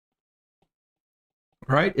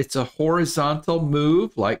 right? It's a horizontal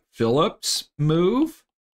move like Philip's move.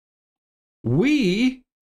 We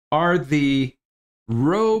are the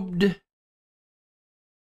robed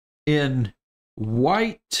in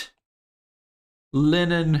white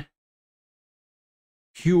linen,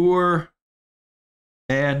 pure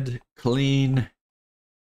and clean,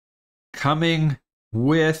 coming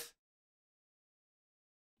with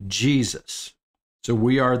Jesus. So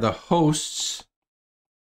we are the hosts.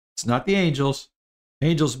 It's not the angels.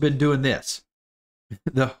 Angels have been doing this.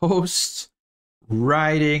 The hosts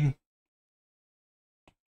riding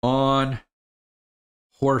on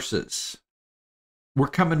horses. We're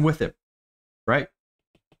coming with him, right?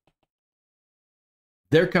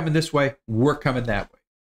 They're coming this way. We're coming that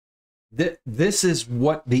way. This is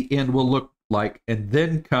what the end will look like. And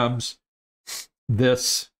then comes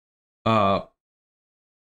this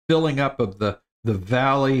filling up of the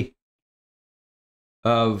valley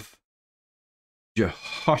of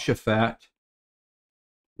Jehoshaphat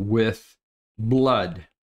with blood.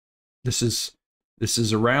 This is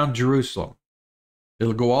around Jerusalem.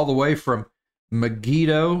 It'll go all the way from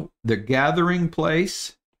Megiddo, the gathering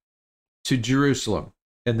place, to Jerusalem,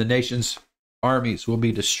 and the nation's armies will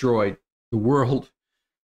be destroyed. The world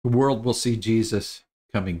will see Jesus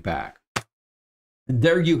coming back. And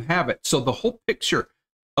there you have it. So the whole picture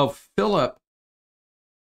of Philip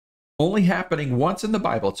only happening once in the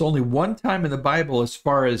Bible. It's only one time in the Bible as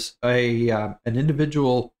far as an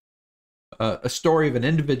individual, a story of an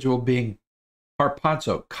individual being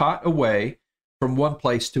harpazo, caught away from one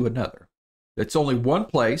place to another. It's only one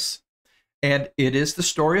place, and it is the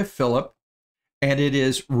story of Philip, and it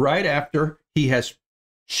is right after he has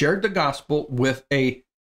shared the gospel with I'm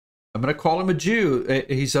going to call him a Jew.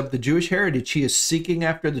 He's of the Jewish heritage. He is seeking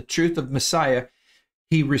after the truth of Messiah.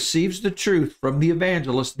 He receives the truth from the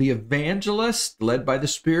evangelist. The evangelist, led by the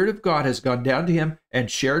Spirit of God, has gone down to him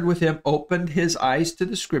and shared with him, opened his eyes to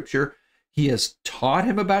the scripture. He has taught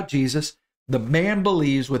him about Jesus. The man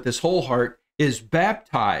believes with his whole heart, is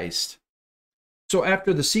baptized. So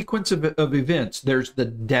after the sequence of events, there's the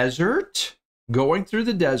desert, going through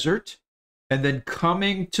the desert, and then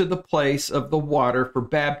coming to the place of the water for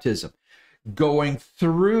baptism. Going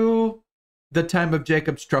through the time of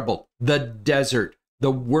Jacob's trouble, the desert,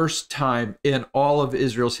 the worst time in all of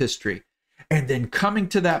Israel's history. And then coming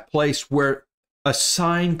to that place where a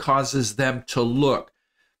sign causes them to look,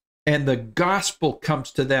 and the gospel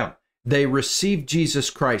comes to them. They receive Jesus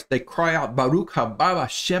Christ. They cry out, Baruch haba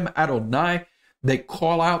Hashem Adonai. They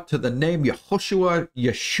call out to the name Yehoshua,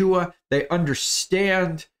 Yeshua. They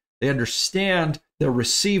understand. They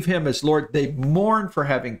receive him as Lord. They mourn for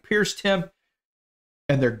having pierced him.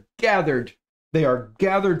 And they're gathered. They are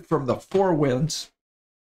gathered from the four winds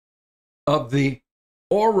of the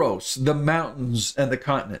Oros, the mountains and the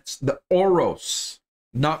continents. The Oros,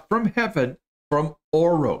 not from heaven, from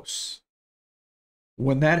Oros.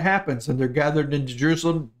 When that happens and they're gathered into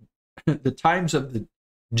Jerusalem, the times of the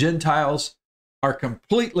Gentiles are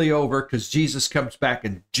completely over because Jesus comes back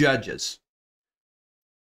and judges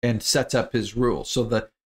and sets up his rule. So the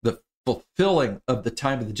fulfilling of the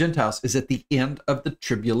time of the Gentiles is at the end of the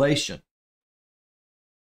tribulation.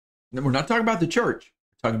 And we're not talking about the church.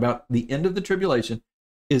 We're talking about the end of the tribulation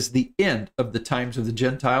is the end of the times of the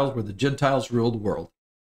Gentiles, where the Gentiles rule the world.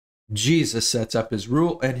 Jesus sets up his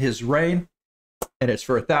rule and his reign, and it's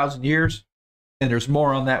for 1,000 years. And there's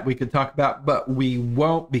more on that we could talk about, but we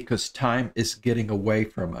won't because time is getting away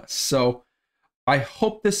from us. So I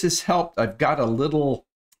hope this has helped. I've gotten a little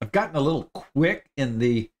quick in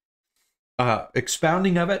the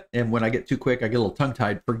expounding of it. And when I get too quick, I get a little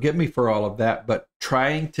tongue-tied. Forgive me for all of that, but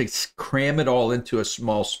trying to cram it all into a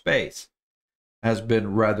small space has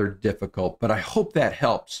been rather difficult. But I hope that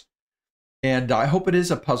helps. And I hope it is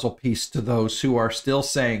a puzzle piece to those who are still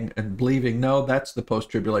saying and believing, no, that's the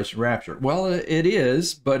post-tribulation rapture. Well, it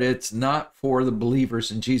is, but it's not for the believers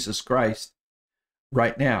in Jesus Christ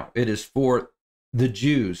right now. It is for the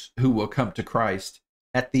Jews who will come to Christ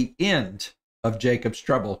at the end of Jacob's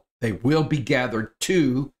trouble. They will be gathered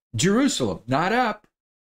to Jerusalem, not up.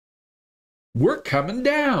 We're coming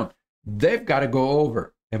down. They've got to go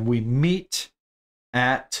over. And we meet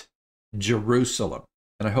at Jerusalem.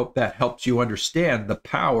 And I hope that helps you understand the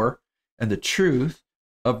power and the truth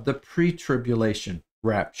of the pre-tribulation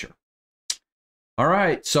rapture. All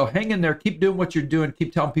right, so hang in there. Keep doing what you're doing.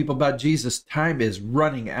 Keep telling people about Jesus. Time is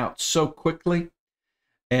running out so quickly.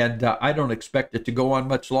 And I don't expect it to go on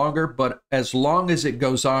much longer. But as long as it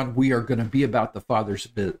goes on, we are going to be about the Father's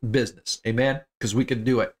business. Amen? Because we can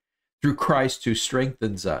do it through Christ who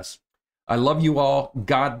strengthens us. I love you all.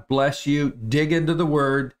 God bless you. Dig into the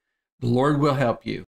Word. The Lord will help you.